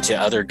talking to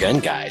other gun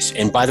guys.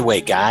 And by the way,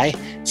 Guy,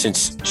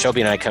 since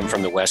Shelby and I come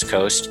from the West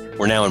Coast,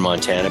 we're now in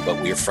Montana,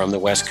 but we're from the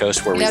West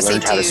Coast where we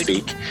learned how to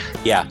speak.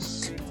 Yeah.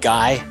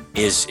 Guy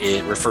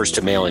it refers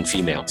to male and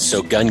female.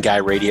 So Gun Guy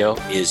Radio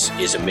is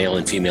a male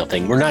and female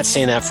thing. We're not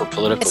saying that for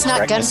political It's not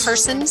correctness. gun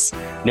persons?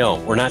 No,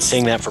 we're not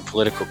saying that for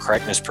political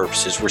correctness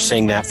purposes. We're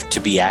saying that to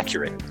be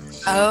accurate.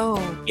 Oh.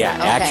 Yeah,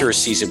 okay.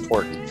 accuracy is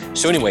important.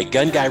 So anyway,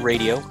 Gun Guy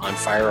Radio on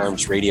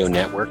Firearms Radio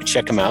Network.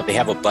 Check them out. They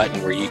have a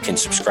button where you can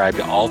subscribe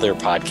to all their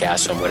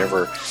podcasts on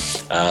whatever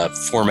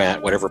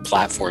format, whatever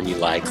platform you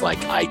like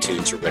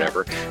iTunes or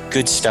whatever.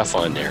 Good stuff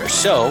on there.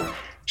 So,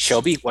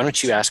 Shelby, why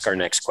don't you ask our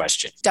next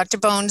question? Dr.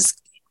 Bones,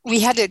 we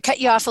had to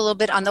cut you off a little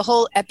bit on the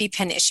whole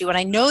EpiPen issue. And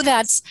I know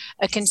that's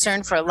a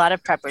concern for a lot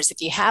of preppers.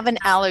 If you have an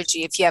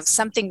allergy, if you have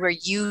something where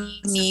you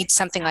need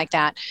something like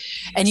that,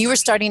 and you were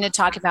starting to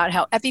talk about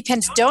how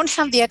EpiPens don't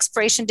have the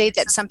expiration date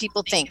that some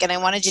people think. And I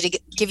wanted you to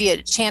give you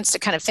a chance to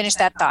kind of finish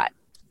that thought.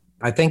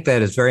 I think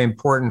that it's very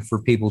important for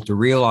people to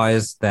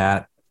realize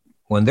that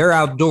when they're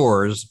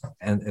outdoors,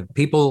 and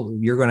people,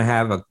 you're going to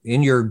have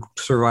in your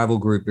survival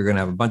group, you're going to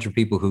have a bunch of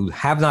people who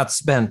have not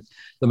spent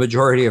the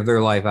majority of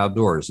their life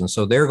outdoors. And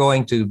so they're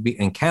going to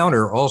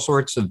encounter all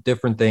sorts of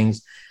different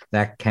things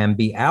that can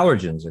be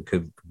allergens. It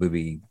could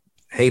be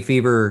hay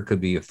fever, it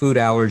could be a food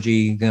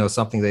allergy,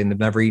 something they've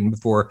never eaten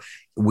before,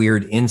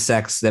 weird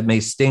insects that may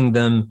sting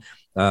them,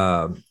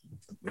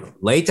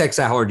 latex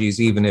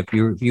allergies, even if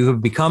you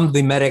have become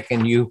the medic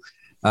and you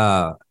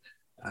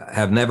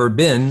have never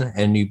been,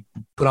 and you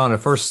put on a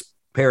first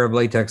pair of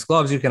latex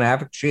gloves, you can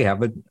actually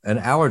have an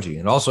allergy.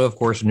 And also, of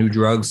course, new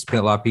drugs.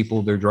 A lot of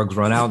people, their drugs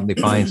run out and they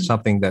find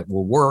something that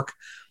will work,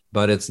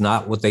 but it's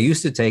not what they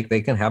used to take.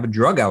 They can have a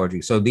drug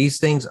allergy. So these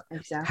things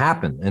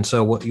happen. And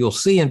so what you'll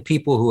see in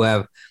people who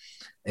have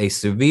a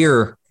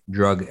severe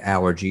drug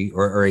allergy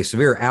or a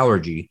severe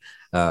allergy,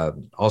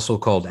 also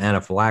called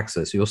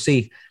anaphylaxis, you'll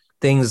see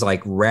things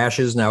like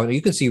rashes. Now,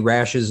 you can see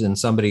rashes in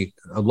somebody,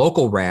 a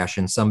local rash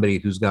in somebody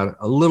who's got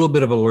a little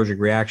bit of allergic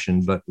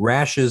reaction, but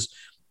rashes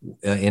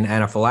in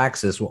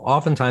anaphylaxis will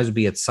oftentimes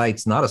be at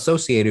sites not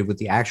associated with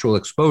the actual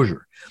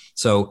exposure.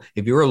 So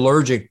if you're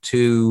allergic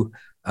to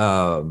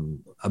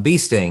a bee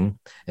sting,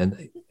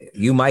 and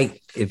you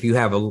might, if you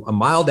have a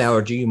mild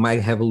allergy, you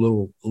might have a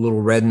little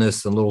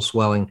redness and a little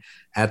swelling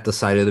at the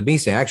site of the bee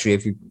sting.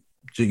 Actually,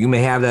 you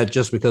may have that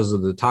just because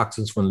of the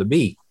toxins from the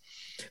bee.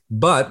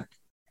 But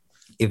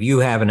if you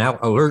have an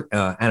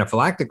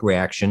anaphylactic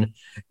reaction,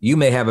 you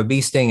may have a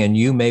bee sting and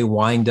you may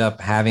wind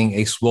up having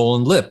a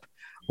swollen lip,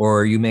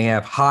 or you may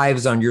have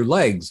hives on your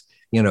legs,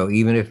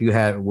 even if you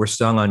were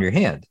stung on your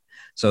hand.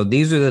 So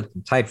these are the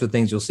types of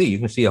things you'll see. You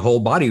can see a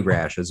whole body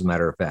rash, as a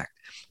matter of fact.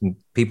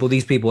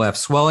 These people have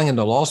swelling, and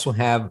they'll also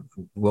have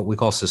what we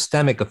call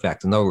systemic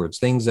effect. In other words,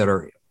 things that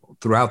are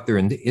throughout their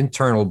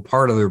internal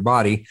part of their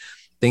body,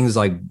 things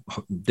like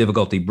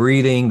difficulty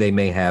breathing. They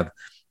may have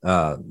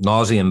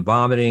nausea and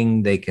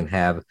vomiting. They can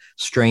have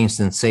strange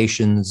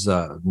sensations,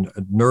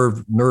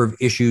 nerve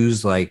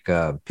issues like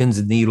pins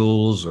and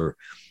needles or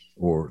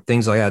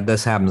things like that.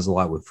 This happens a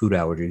lot with food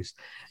allergies.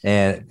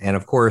 And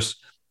of course,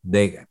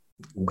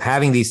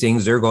 having these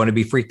things, they're going to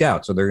be freaked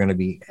out. So they're going to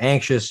be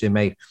anxious. It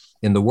may,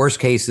 in the worst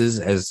cases,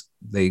 as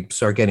they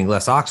start getting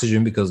less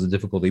oxygen because of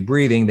difficulty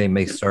breathing, they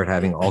may start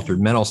having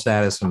altered mental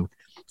status and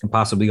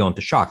possibly go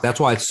into shock. That's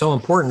why it's so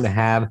important to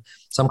have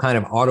some kind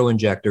of auto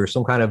injector,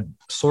 some kind of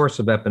source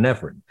of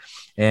epinephrine.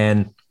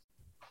 And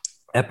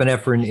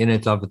epinephrine in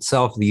and of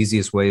itself, the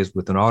easiest way is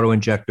with an auto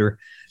injector.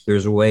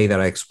 There's a way that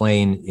I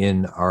explain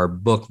in our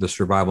book, the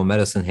Survival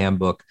Medicine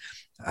Handbook,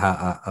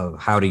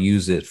 of how to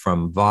use it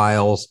from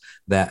vials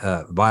of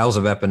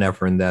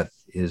epinephrine. That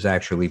is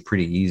actually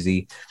pretty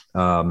easy.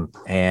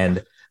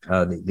 And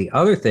the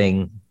other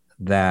thing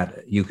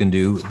that you can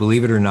do,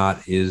 believe it or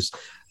not, is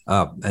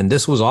and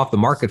this was off the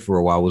market for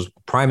a while, is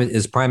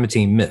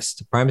Primatene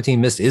Mist. Primatene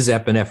Mist is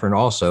epinephrine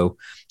also,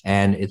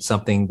 and it's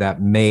something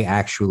that may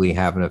actually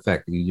have an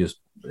effect.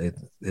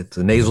 It's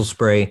a nasal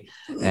spray,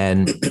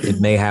 and it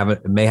may have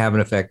an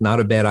effect.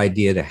 Not a bad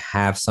idea to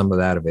have some of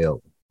that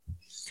available.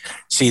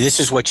 See,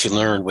 this is what you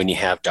learn when you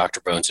have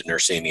Dr. Bones and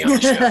Nurse Amy on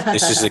the show.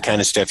 This is the kind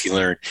of stuff you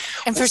learn.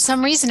 And for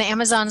some reason,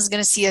 Amazon is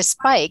going to see a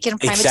spike in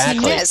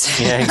Primatene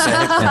Mist. Yeah,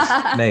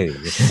 exactly. Maybe.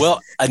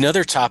 Well,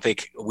 another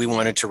topic we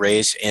wanted to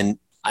raise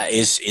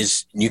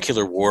is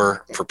nuclear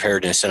war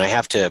preparedness. And I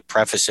have to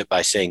preface it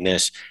by saying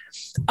this.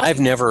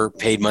 I've never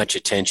paid much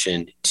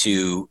attention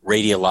to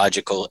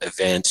radiological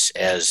events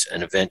as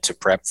an event to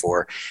prep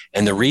for.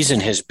 And the reason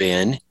has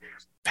been,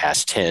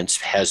 past tense,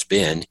 has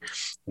been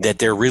that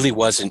there really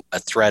wasn't a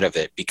threat of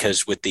it,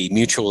 because with the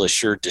mutual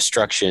assured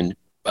destruction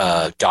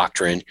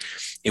doctrine,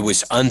 it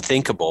was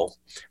unthinkable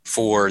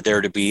for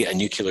there to be a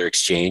nuclear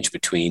exchange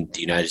between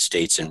the United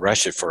States and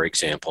Russia, for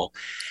example.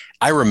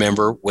 I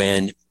remember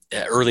when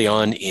early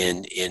on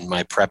in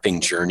my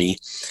prepping journey,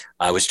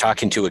 I was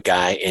talking to a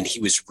guy and he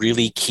was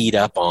really keyed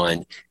up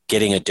on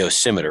getting a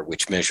dosimeter,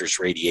 which measures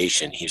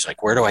radiation. He was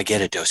like, "Where do I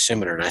get a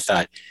dosimeter?" And I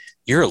thought,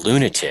 you're a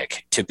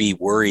lunatic to be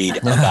worried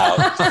about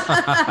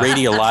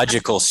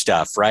radiological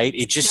stuff, right?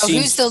 It just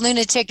seems. Who's the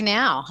lunatic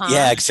now? Huh?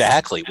 Yeah,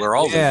 exactly. We're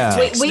all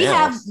lunatics we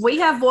now.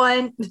 have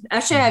one.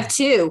 Actually, I have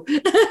two.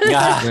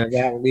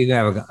 We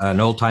have an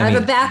old timey. I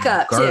have a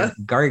backup too.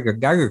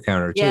 Geiger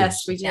counter too.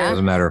 Yes, we do. As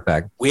a matter of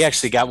fact, We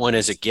actually got one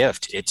as a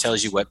gift. It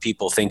tells you what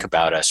people think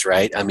about us,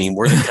 right? I mean,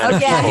 we're the kind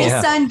of Yeah, people.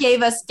 his son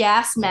gave us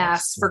gas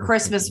masks for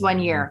Christmas one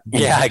year.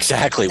 Yeah,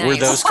 exactly. We're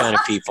Nice. those kind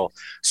of people.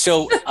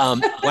 So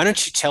why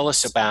don't you tell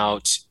us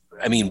about,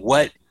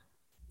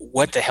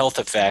 what the health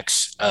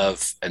effects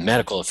of and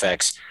medical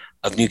effects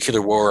of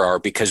nuclear war are?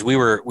 Because we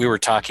were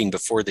talking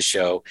before the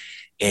show,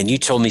 and you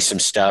told me some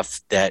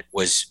stuff that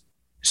was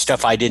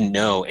stuff I didn't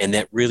know, and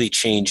that really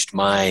changed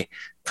my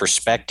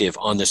perspective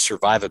on the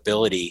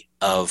survivability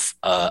of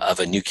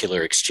a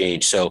nuclear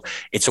exchange. So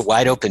it's a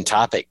wide open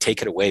topic.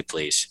 Take it away,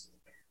 please.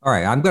 all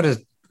right. I'm going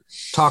to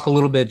talk a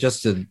little bit,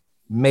 just to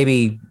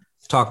maybe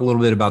talk a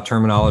little bit about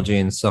terminology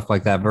and stuff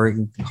like that.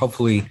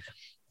 Hopefully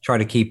try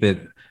to keep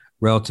it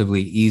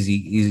relatively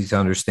easy to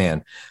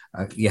understand.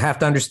 You have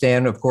to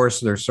understand, of course,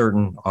 there's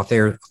certain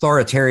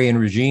authoritarian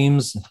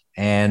regimes,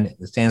 and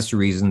it stands to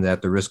reason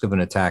that the risk of an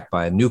attack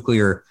by a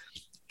nuclear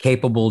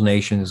capable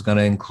nation is going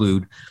to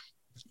include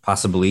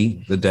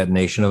possibly the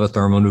detonation of a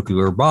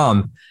thermonuclear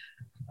bomb.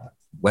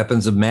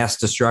 Weapons of mass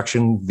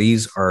destruction,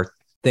 these are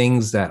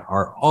things that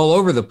are all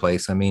over the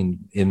place. I mean,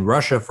 in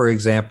Russia, for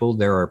example,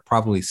 there are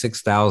probably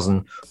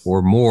 6,000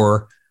 or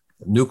more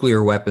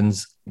nuclear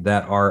weapons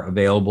that are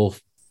available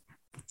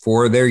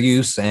for their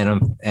use.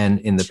 And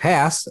in the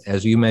past,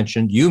 as you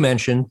mentioned,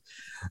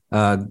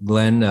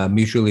 Glenn,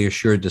 mutually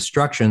assured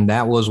destruction,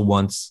 that was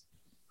once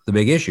the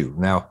big issue.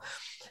 Now,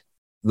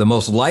 the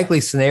most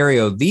likely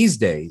scenario these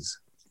days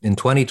in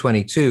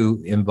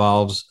 2022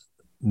 involves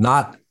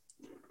not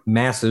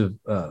massive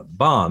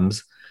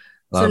bombs.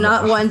 So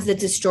not ones that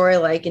destroy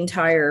like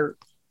entire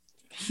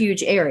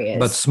huge areas,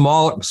 but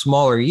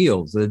smaller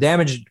yields. The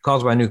damage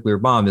caused by a nuclear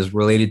bomb is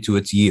related to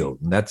its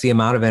yield. And that's the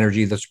amount of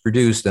energy that's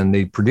produced, and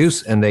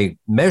they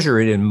measure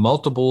it in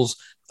multiples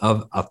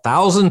of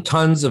 1,000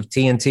 tons of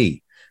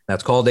TNT.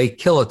 That's called a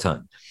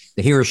kiloton.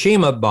 The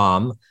Hiroshima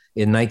bomb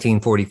in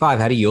 1945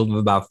 had a yield of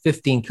about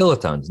 15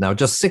 kilotons. Now,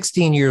 just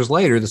 16 years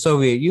later, the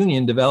Soviet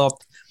Union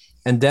developed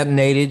and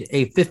detonated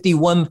a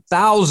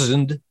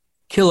 51,000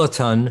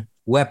 kiloton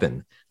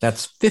weapon.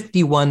 That's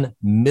 51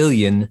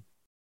 million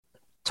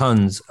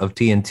tons of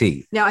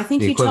TNT. Now, I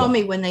think you told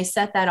me when they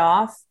set that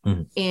off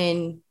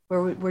in,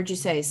 where'd you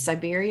say,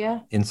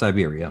 Siberia? In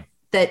Siberia.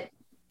 That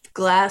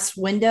glass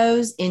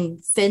windows in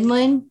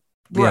Finland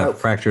broke. Yeah,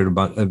 fractured,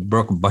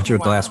 broke a bunch of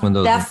glass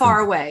windows. That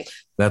far away.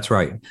 That's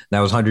right.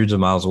 That was hundreds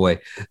of miles away.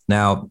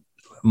 Now,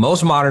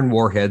 most modern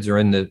warheads are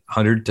in the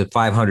 100 to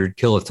 500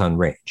 kiloton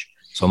range.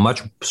 So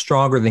much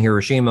stronger than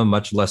Hiroshima,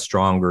 much less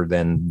stronger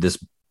than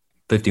this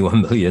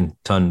 51 million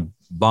ton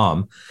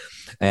bomb.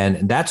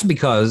 And that's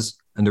because,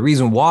 and the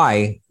reason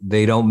why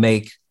they don't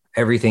make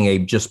everything a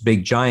just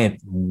big,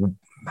 giant,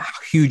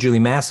 hugely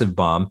massive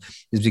bomb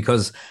is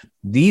because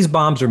these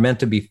bombs are meant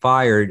to be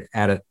fired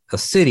at a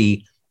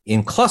city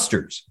in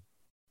clusters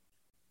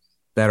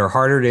that are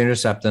harder to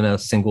intercept than a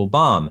single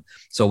bomb.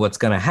 So what's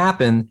going to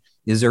happen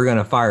is they're going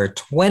to fire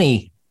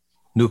 20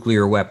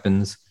 nuclear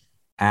weapons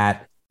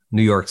at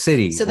New York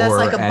City, so that's or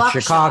like a at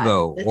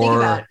Chicago,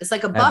 or it's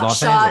like a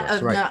buckshot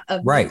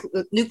of right.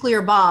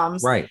 Nuclear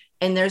bombs, right?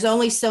 And there's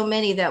only so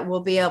many that will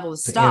be able to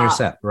stop,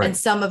 intercept, right. And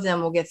some of them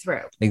will get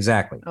through.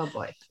 Exactly. Oh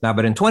boy! Now,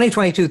 but in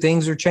 2022,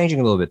 things are changing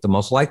a little bit. The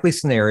most likely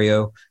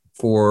scenario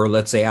for,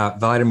 let's say,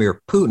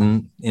 Vladimir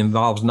Putin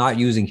involves not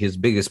using his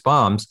biggest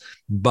bombs,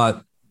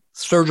 but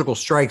surgical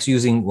strikes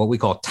using what we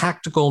call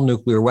tactical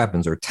nuclear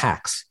weapons, or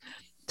TACs.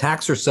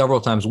 TACs are several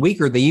times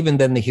weaker even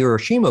than the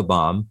Hiroshima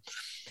bomb.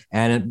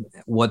 And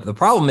what the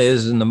problem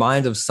is, in the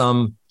minds of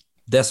some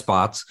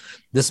despots,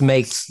 this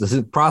makes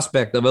the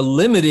prospect of a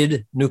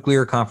limited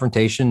nuclear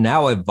confrontation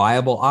now a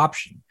viable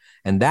option.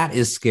 And that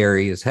is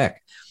scary as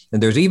heck.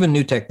 And there's even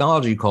new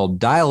technology called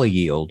dial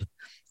yield,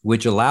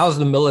 which allows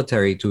the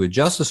military to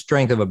adjust the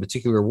strength of a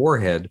particular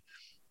warhead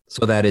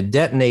so that it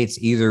detonates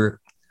either,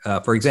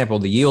 for example,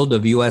 the yield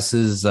of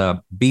US's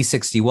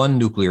B-61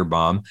 nuclear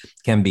bomb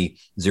can be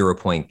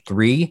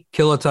 0.3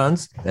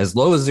 kilotons, as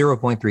low as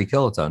 0.3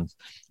 kilotons,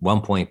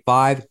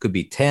 1.5, could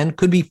be 10,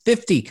 could be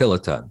 50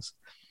 kilotons.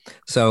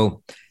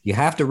 So you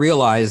have to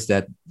realize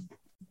that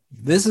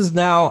this is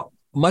now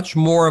much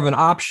more of an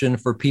option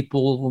for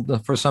people,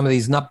 for some of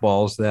these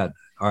nutballs that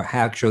are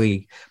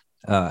actually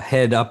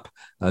head up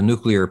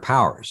nuclear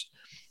powers.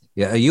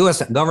 Yeah,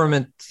 U.S.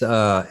 government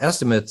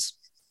estimates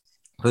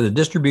for the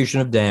distribution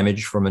of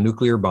damage from a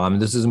nuclear bomb,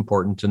 and this is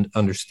important to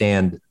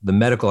understand the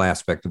medical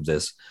aspect of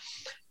this,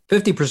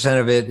 50%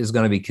 of it is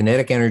going to be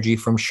kinetic energy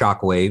from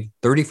shockwave,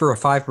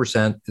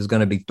 35% is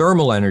going to be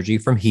thermal energy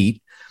from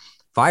heat,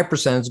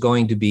 5% is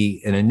going to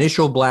be an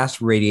initial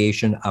blast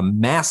radiation, a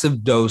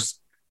massive dose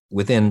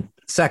within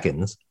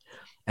seconds,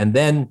 and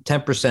then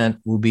 10%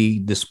 will be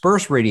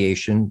dispersed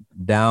radiation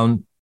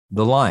down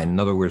the line. In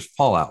other words,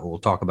 fallout. We'll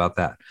talk about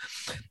that.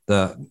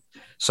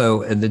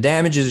 So and the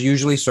damage is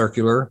usually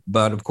circular,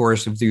 but of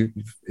course,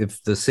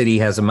 if the city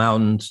has a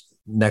mountain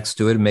next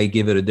to it, it may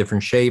give it a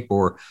different shape,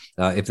 or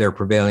if there are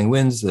prevailing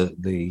winds,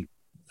 the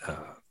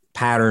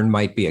pattern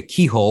might be a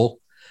keyhole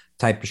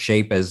type of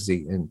shape,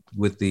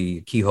 with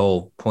the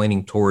keyhole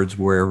pointing towards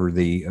wherever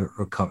the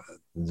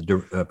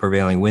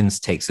prevailing winds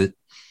takes it.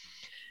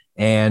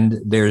 And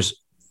there's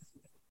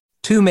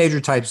two major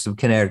types of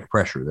kinetic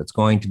pressure that's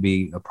going to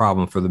be a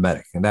problem for the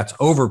medic, and that's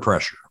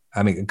overpressure.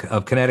 I mean,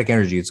 of kinetic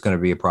energy, it's going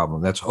to be a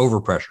problem. That's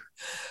overpressure.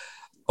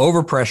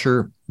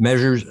 Overpressure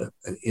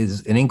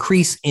is an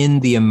increase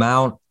in the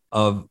amount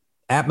of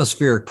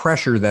atmospheric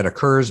pressure that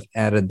occurs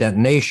at a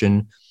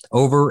detonation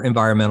over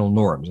environmental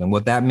norms. And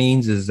what that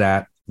means is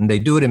that, and they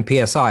do it in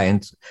PSI,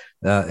 and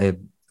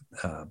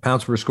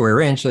pounds per square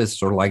inch, it's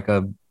sort of like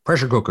a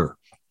pressure cooker.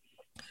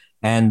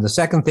 And the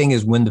second thing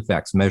is wind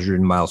effects measured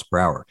in miles per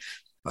hour.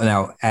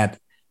 Now, at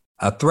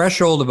a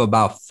threshold of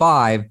about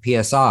 5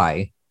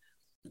 PSI,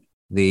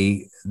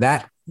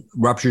 that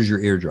ruptures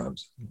your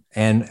eardrums.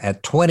 And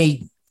at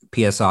 20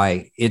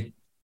 PSI, it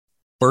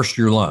bursts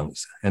your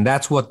lungs. And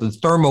that's what the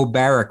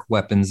thermobaric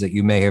weapons that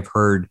you may have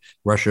heard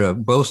Russia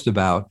boast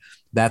about,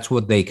 that's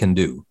what they can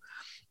do.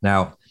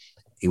 Now,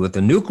 with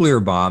a nuclear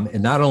bomb, it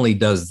not only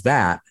does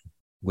that,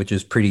 which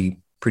is pretty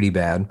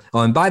bad.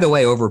 Oh, and by the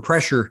way,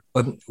 overpressure,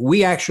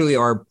 we actually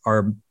are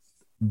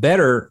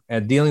better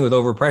at dealing with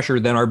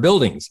overpressure than our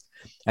buildings.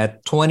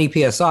 At 20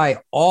 PSI,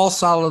 all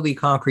solidly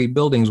concrete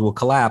buildings will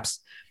collapse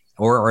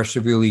or are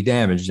severely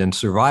damaged, and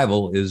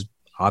survival is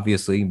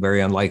obviously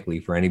very unlikely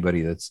for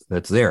anybody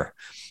that's there.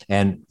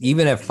 And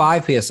even at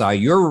 5 PSI,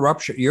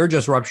 you're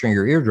just rupturing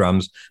your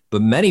eardrums,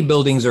 but many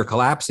buildings are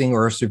collapsing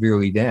or are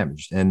severely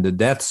damaged. And the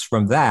deaths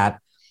from that,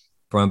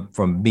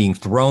 from being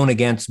thrown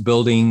against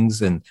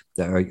buildings and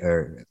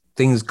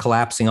things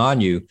collapsing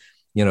on you,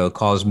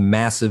 cause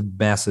massive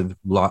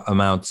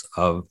amounts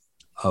of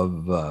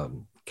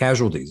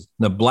casualties.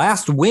 The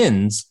blast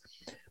winds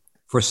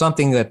for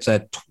something that's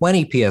at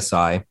 20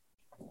 PSI,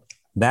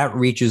 that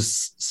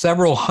reaches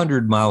several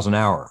hundred miles an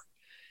hour,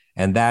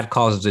 and that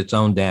causes its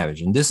own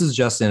damage. And this is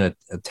just in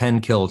a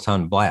 10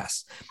 kiloton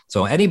blast.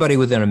 So anybody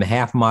within a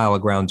half mile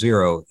of ground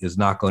zero is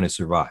not going to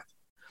survive.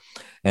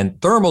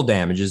 And thermal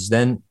damage is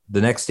then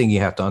the next thing you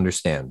have to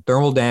understand.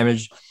 Thermal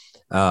damage,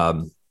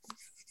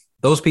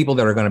 those people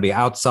that are going to be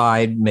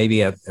outside,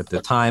 maybe at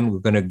the time, we're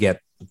going to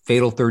get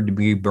fatal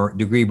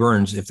third-degree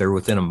burns if they're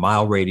within a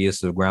mile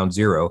radius of ground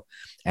zero,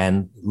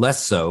 and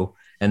less so.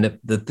 And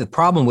the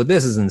problem with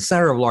this is in the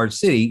center of a large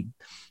city,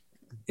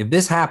 if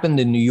this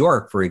happened in New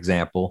York, for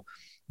example,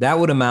 that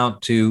would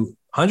amount to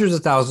hundreds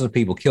of thousands of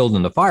people killed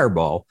in the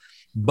fireball,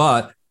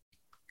 but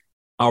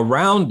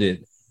around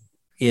it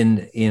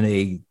in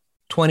a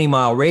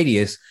 20-mile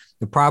radius,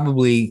 it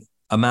probably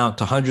amount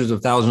to hundreds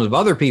of thousands of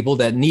other people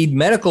that need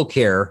medical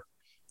care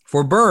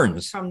for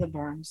burns. From the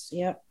burns,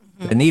 yep.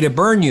 They need a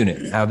burn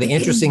unit. Now, the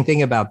interesting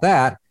thing about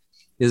that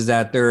is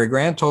that there are a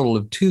grand total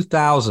of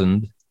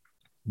 2,000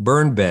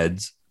 burn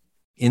beds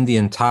in the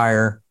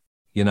entire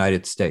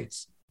United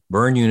States,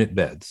 burn unit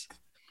beds.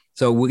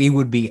 So we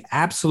would be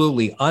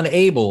absolutely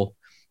unable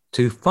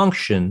to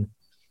function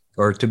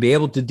or to be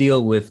able to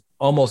deal with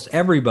almost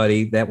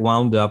everybody that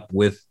wound up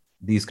with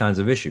these kinds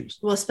of issues.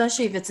 Well,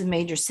 especially if it's a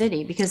major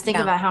city, because think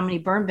about how many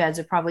burn beds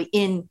are probably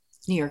in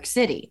New York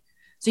City.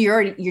 So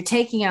you're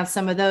taking out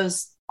some of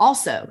those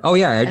also. Oh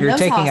yeah, you're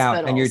taking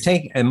out,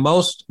 and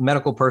most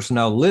medical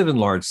personnel live in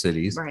large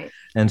cities, right?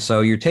 And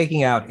so you're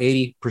taking out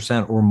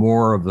 80% or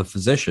more of the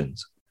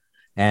physicians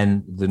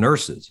and the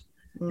nurses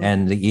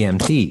and the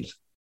EMTs,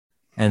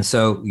 and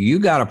so you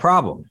got a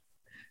problem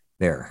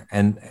there.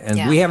 And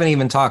we haven't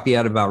even talked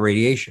yet about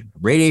radiation.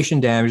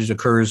 Radiation damage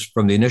occurs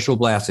from the initial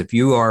blast. If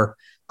you are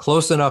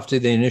close enough to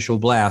the initial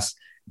blast,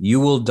 you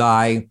will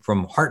die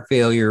from heart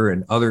failure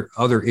and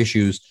other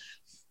issues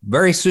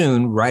very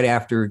soon, right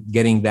after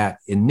getting that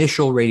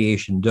initial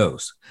radiation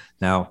dose.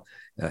 Now,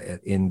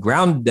 in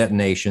ground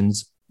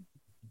detonations,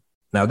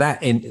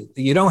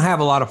 you don't have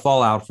a lot of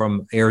fallout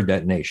from air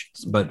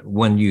detonations, but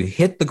when you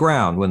hit the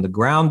ground, when the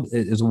ground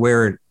is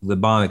where the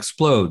bomb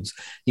explodes,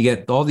 you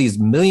get all these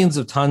millions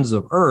of tons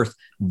of earth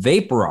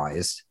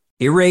vaporized,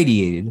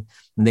 irradiated,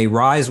 and they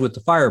rise with the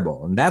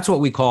fireball. And that's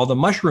what we call the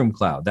mushroom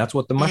cloud. That's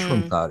what the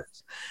mushroom cloud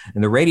is.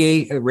 And the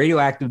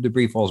radioactive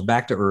debris falls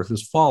back to earth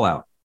as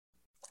fallout.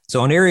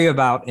 So an area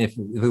about, if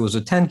it was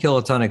a 10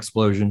 kiloton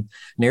explosion,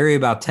 an area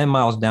about 10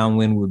 miles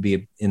downwind would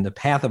be in the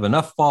path of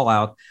enough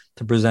fallout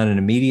to present an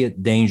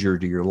immediate danger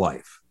to your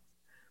life.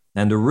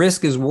 And the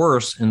risk is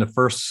worse in the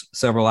first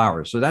several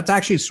hours. So that's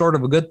actually sort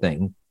of a good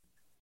thing,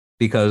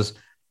 because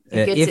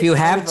if you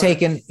have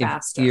taken,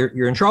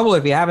 you're in trouble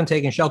if you haven't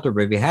taken shelter.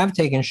 But if you have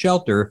taken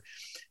shelter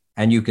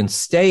and you can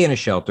stay in a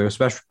shelter,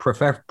 especially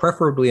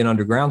preferably an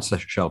underground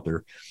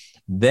shelter,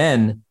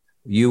 then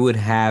you would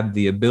have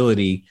the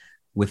ability,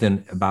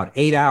 within about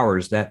 8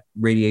 hours, that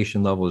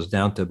radiation level is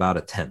down to about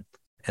 1/10.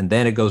 And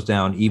then it goes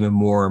down even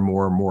more and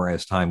more and more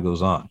as time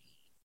goes on.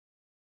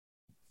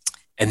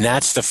 And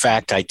that's the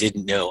fact I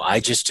didn't know. I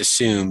just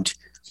assumed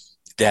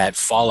that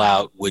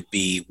fallout would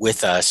be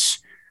with us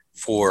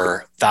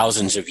for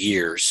thousands of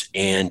years.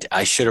 And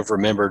I should have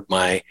remembered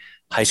my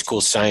high school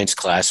science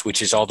class,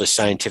 which is all the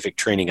scientific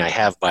training I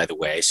have, by the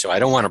way. So I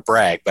don't want to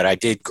brag, but I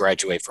did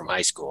graduate from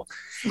high school.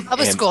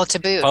 Public school to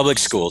boot. Public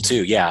school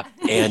too, yeah.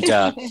 And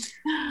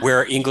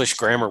where English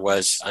grammar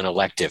was an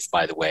elective,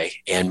 by the way.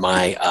 And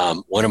my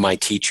one of my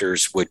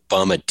teachers would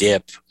bum a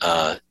dip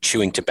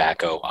chewing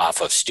tobacco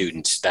off of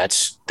students.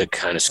 That's the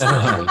kind of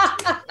school.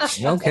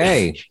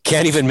 Okay.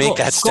 Can't even make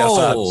that stuff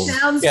up.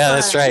 Sounds Yeah, fun.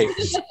 that's right.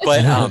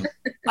 But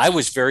I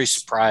was very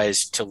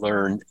surprised to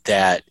learn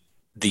that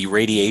the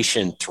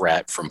radiation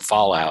threat from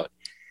fallout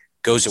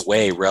goes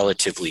away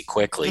relatively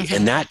quickly. Mm-hmm.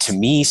 And that to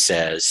me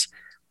says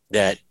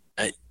that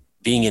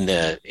being in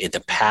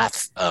the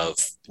path of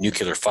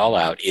nuclear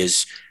fallout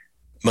is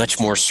much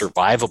more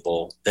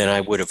survivable than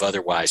I would have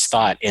otherwise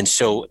thought. And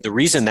so the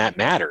reason that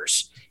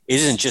matters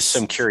isn't just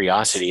some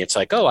curiosity. It's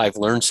like, oh, I've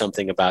learned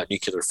something about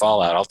nuclear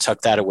fallout. I'll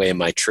tuck that away in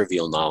my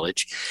trivial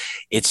knowledge.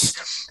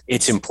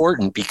 It's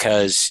important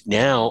because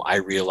now I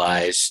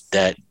realize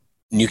that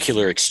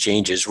nuclear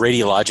exchanges,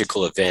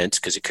 radiological events,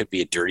 because it could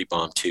be a dirty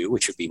bomb too,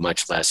 which would be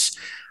much less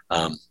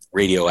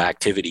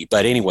radioactivity.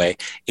 But anyway,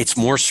 it's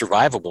more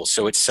survivable.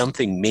 So it's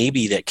something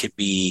maybe that could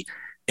be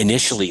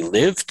initially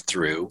lived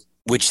through,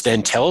 which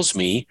then tells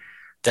me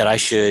that I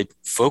should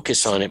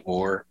focus on it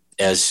more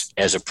as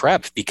a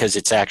prep because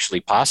it's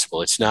actually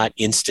possible. It's not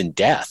instant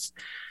death.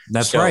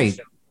 That's right.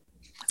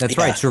 That's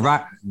Yeah.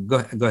 right.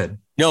 Go ahead.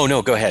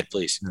 No, go ahead,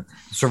 please.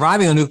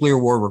 Surviving a nuclear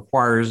war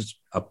requires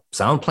a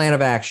sound plan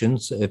of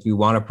actions if you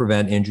want to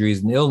prevent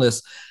injuries and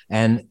illness,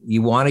 and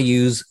you want to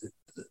use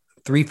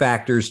 3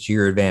 factors to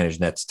your advantage.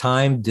 And that's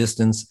time,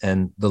 distance,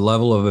 and the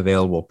level of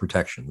available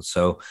protection.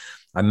 So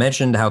I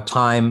mentioned how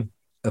time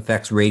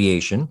affects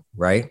radiation,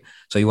 right?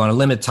 So you want to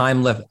limit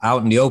time left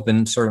out in the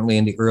open, certainly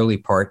in the early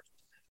part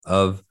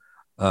of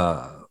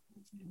early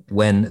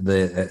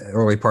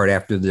part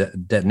after the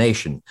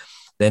detonation.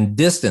 Then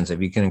distance,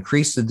 if you can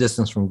increase the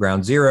distance from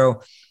ground zero,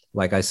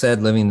 like I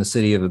said, living in the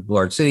city of a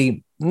large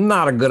city,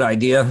 not a good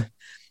idea.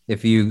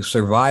 If you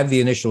survive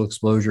the initial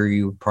exposure,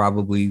 you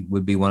probably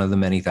would be one of the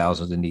many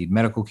thousands that need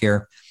medical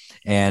care.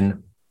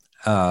 And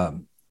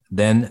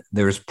then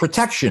there's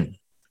protection.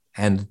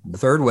 And the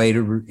third way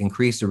to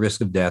increase the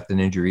risk of death and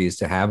injury is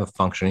to have a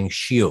functioning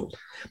shield.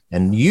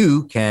 And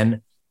you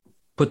can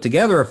put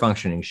together a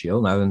functioning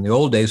shield. Now, in the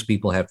old days,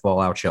 people had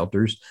fallout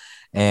shelters,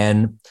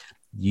 and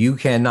you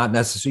may not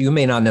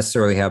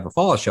necessarily have a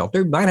fallout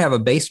shelter. You might have a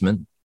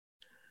basement,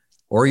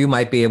 or you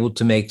might be able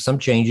to make some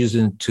changes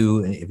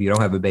into, if you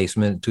don't have a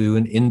basement, to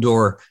an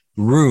indoor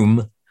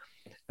room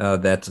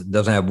that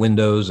doesn't have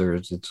windows or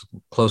it's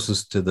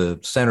closest to the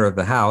center of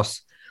the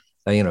house,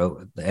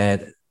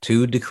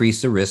 to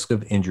decrease the risk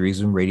of injuries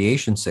and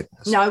radiation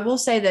sickness. Now, I will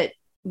say that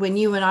when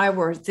you and I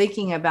were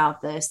thinking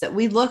about this, that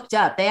we looked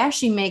up, they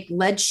actually make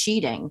lead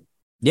sheeting.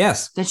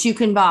 Yes. That you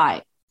can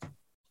buy.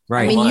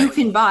 Right. I mean, you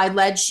can buy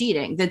lead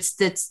sheeting that's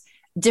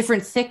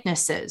different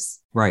thicknesses.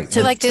 Right.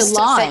 So like this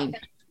line.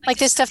 Like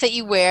this stuff that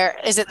you wear,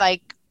 is it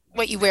like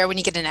what you wear when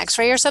you get an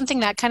x-ray or something,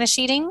 that kind of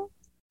sheeting?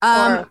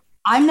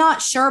 I'm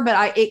not sure,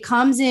 but it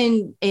comes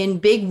in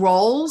big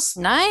rolls.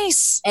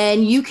 Nice.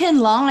 And you can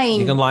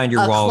line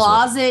your walls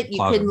closet.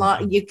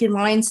 You can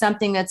line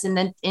something that's in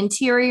the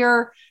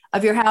interior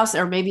of your house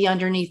or maybe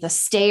underneath the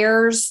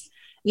stairs.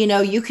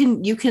 You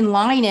can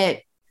line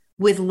it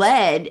with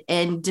lead,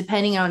 and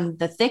depending on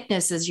the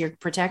thickness is your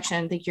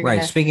protection. I think you're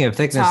right. Speaking of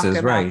thicknesses,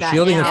 right.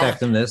 Shielding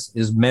effectiveness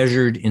is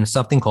measured in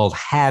something called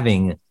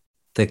halving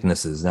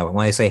thicknesses. Now,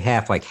 when I say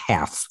half, like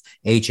half,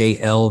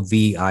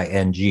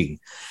 HALVING,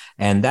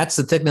 and that's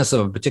the thickness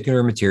of a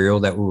particular material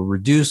that will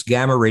reduce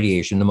gamma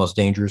radiation, the most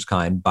dangerous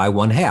kind, by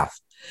 1/2.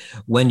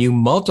 When you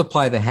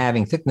multiply the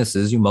halving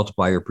thicknesses, you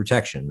multiply your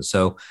protection.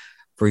 So,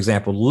 for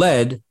example,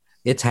 lead,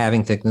 its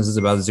halving thickness is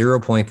about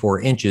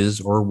 0.4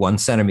 inches or 1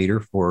 centimeter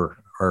for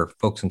our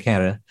folks in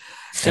Canada.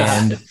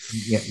 And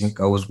I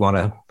always want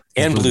to.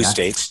 And blue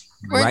states.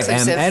 Right.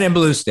 And in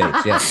blue states,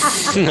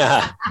 yes.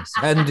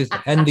 and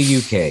the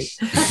UK.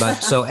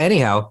 But so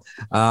anyhow,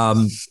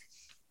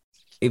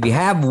 if you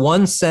have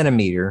 1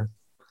 centimeter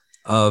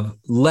of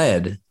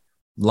lead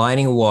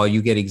lining a wall,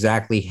 you get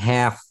exactly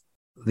half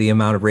the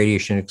amount of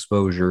radiation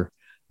exposure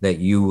that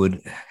you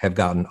would have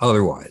gotten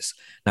otherwise.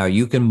 Now,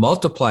 you can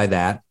multiply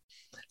that.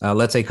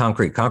 Let's say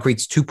concrete.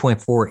 Concrete's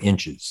 2.4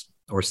 inches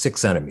or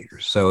 6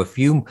 centimeters. So if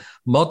you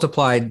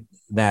multiplied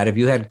that, if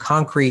you had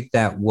concrete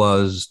that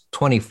was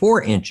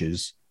 24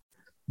 inches,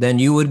 then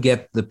you would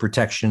get the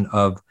protection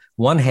of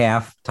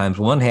 1/2 times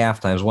 1/2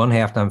 times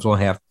 1/2 times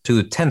 1/2 to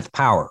the 10th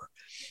power.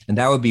 And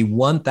that would be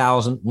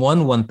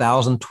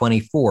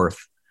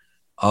 1,024th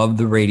of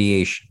the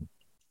radiation.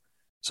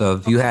 So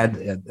if you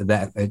had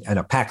that, and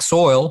a packed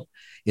soil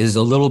is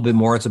a little bit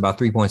more, it's about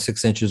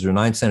 3.6 inches or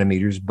 9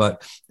 centimeters.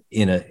 But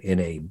in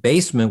a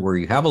basement where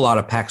you have a lot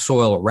of packed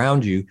soil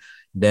around you,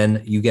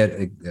 then you get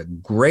a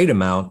great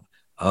amount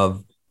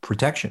of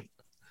protection.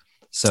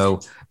 So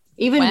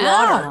even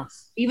water.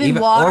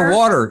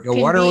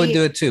 Water would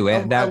do it too.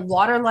 A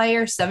water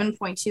layer,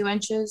 7.2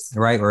 inches.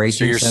 Right. Or 18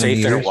 So you're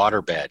centimeters. safe in a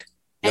water bed.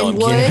 No, and I'm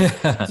wood.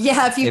 kidding.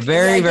 Yeah, if you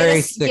very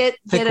get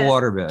thick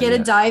water bed. Get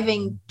a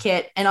diving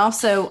kit, and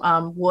also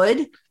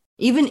wood.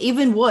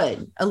 Even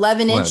wood,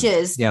 11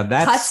 inches,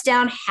 cuts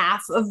down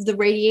half of the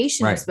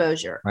radiation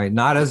exposure. Right,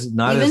 not as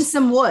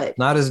some wood,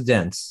 not as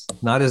dense.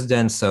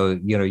 So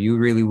you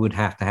really would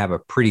have to have a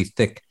pretty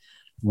thick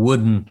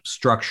wooden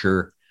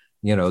structure,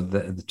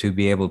 to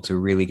be able to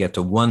really get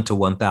to 1 to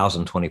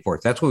 1,024.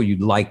 That's what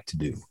you'd like to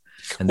do.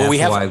 And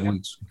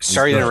that's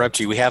sorry to interrupt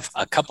you. We have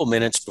a couple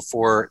minutes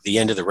before the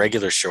end of the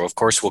regular show. Of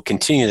course, we'll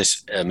continue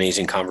this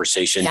amazing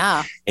conversation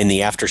in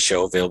the after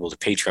show available to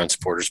Patreon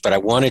supporters. But I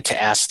wanted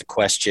to ask the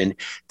question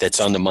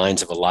that's on the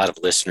minds of a lot of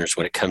listeners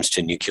when it comes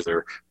to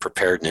nuclear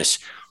preparedness.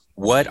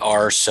 What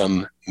are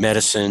some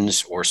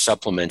medicines or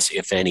supplements,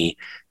 if any,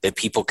 that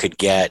people could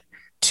get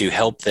to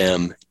help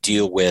them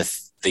deal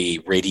with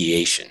the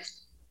radiation?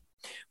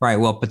 Right.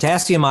 Well,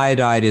 potassium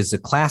iodide is a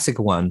classic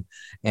one.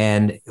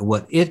 And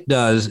what it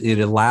does, it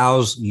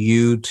allows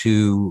you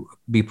to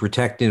be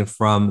protected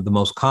from the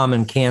most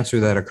common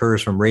cancer that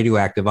occurs from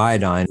radioactive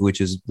iodine,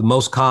 which is the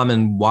most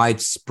common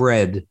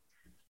widespread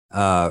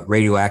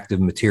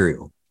radioactive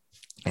material.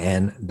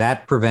 And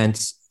that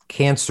prevents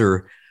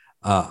cancer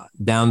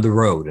down the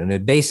road. And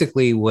it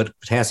basically, what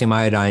potassium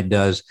iodide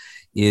does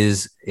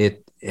is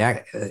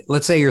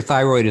let's say your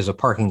thyroid is a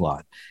parking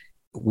lot.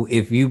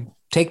 If you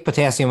take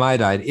potassium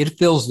iodide, it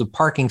fills the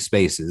parking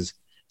spaces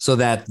so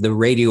that the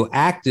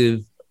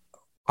radioactive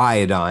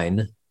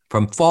iodine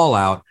from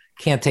fallout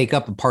can't take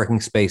up the parking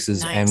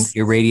spaces and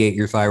irradiate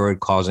your thyroid,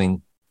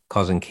 causing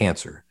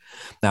cancer.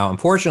 Now,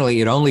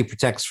 unfortunately, it only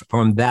protects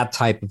from that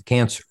type of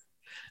cancer.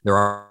 There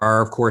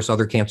are, of course,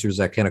 other cancers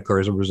that can occur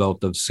as a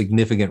result of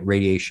significant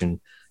radiation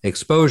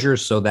exposure.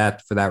 So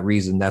that, for that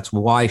reason, that's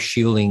why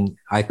shielding,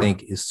 I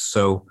think, is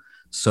so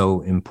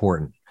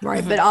important.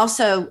 Right. But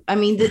also, I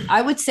mean,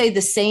 I would say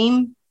the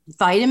same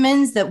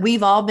vitamins that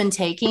we've all been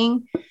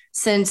taking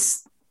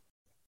since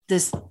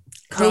this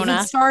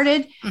COVID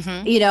started,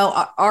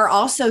 are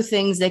also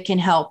things that can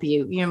help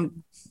you.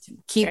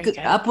 Keep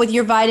up with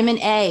your vitamin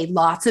A,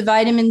 lots of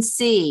vitamin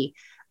C,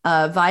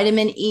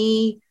 vitamin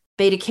E,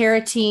 beta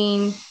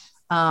carotene,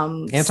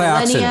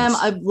 selenium.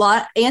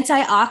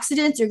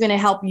 Antioxidants are going to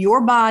help your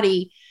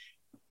body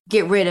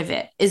get rid of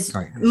it as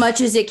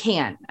much as it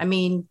can. I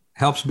mean,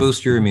 helps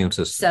boost your immune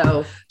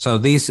system. So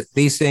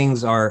these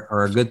things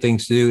are good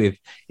things to do.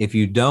 If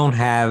you don't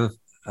have,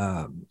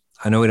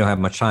 I know we don't have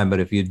much time, but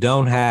if you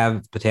don't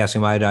have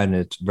potassium iodide, and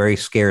it's very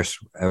scarce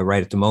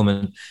right at the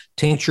moment,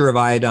 tincture of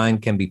iodine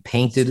can be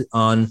painted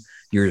on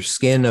your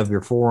skin of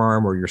your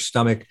forearm or your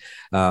stomach,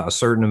 a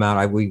certain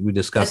amount. We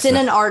discussed. That's in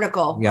an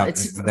article. Yeah,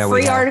 it's a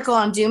free article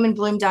on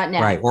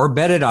doomandbloom.net. Right, or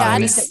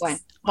betadine. Well,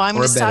 I'm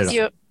going to stop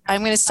you.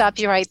 I'm going to stop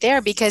you right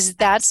there because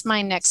that's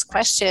my next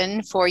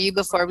question for you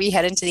before we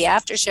head into the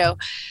after show.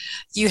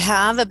 You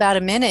have about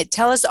a minute.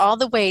 Tell us all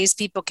the ways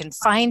people can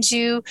find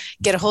you,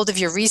 get a hold of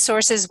your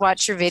resources,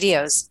 watch your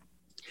videos.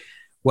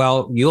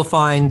 Well, you'll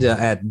find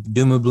at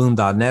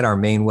doomandbloom.net, our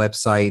main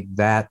website,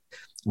 that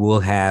will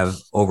have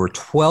over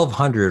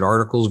 1,200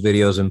 articles,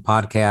 videos, and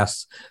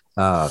podcasts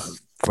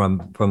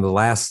from the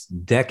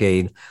last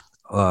decade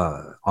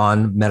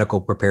on medical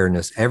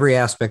preparedness. Every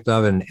aspect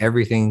of it and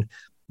everything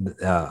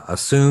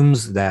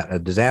assumes that a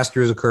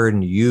disaster has occurred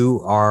and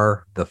you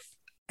are the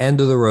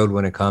end of the road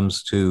when it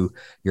comes to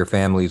your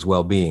family's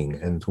well-being.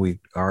 And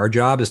our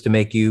job is to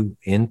make you,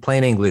 in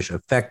plain English,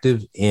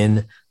 effective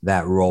in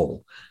that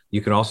role.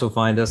 You can also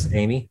find us,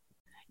 Amy.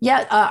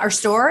 Yeah, our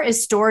store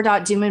is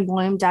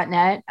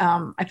store.doomandbloom.net.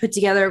 I put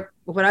together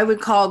what I would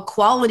call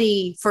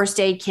quality first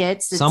aid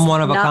kits. It's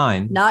somewhat of a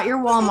kind. Not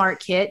your Walmart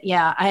kit.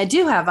 Yeah, I have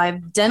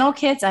dental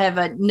kits. I have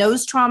a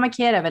nose trauma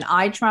kit. I have an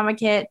eye trauma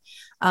kit.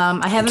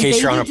 I have in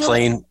case you're on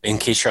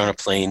a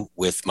plane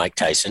with Mike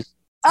Tyson.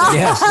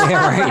 Yes,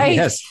 yeah, right.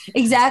 Yes,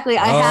 exactly.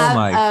 I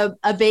have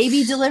a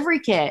baby delivery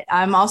kit.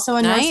 I'm also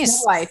a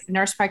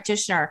nurse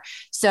practitioner.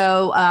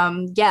 So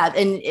and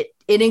it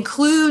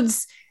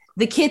includes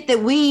the kit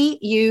that we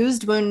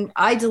used when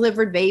I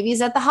delivered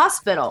babies at the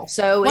hospital.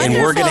 So, and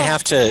we're going to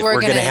have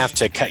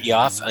to cut you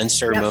off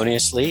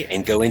unceremoniously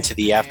and go into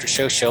the after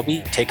show.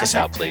 Shelby, take us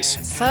out, please.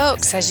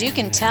 Folks, as you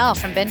can tell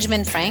from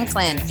Benjamin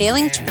Franklin,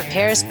 failing to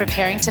prepare is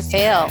preparing to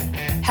fail.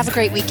 Have a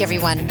great week,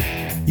 everyone.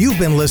 You've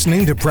been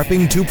listening to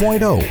Prepping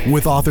 2.0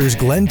 with authors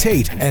Glenn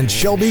Tate and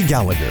Shelby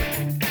Gallagher.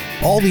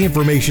 All the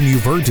information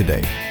you've heard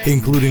today,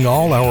 including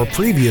all our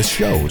previous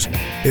shows,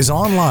 is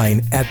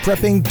online at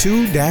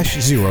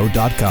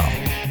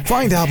prepping2-0.com.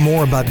 Find out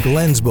more about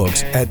Glenn's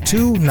books at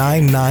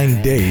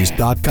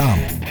 299days.com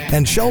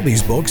and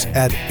Shelby's books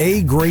at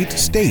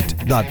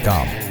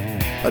agreatstate.com.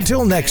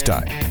 Until next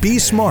time, be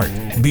smart,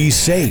 be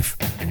safe,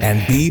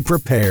 and be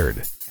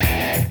prepared.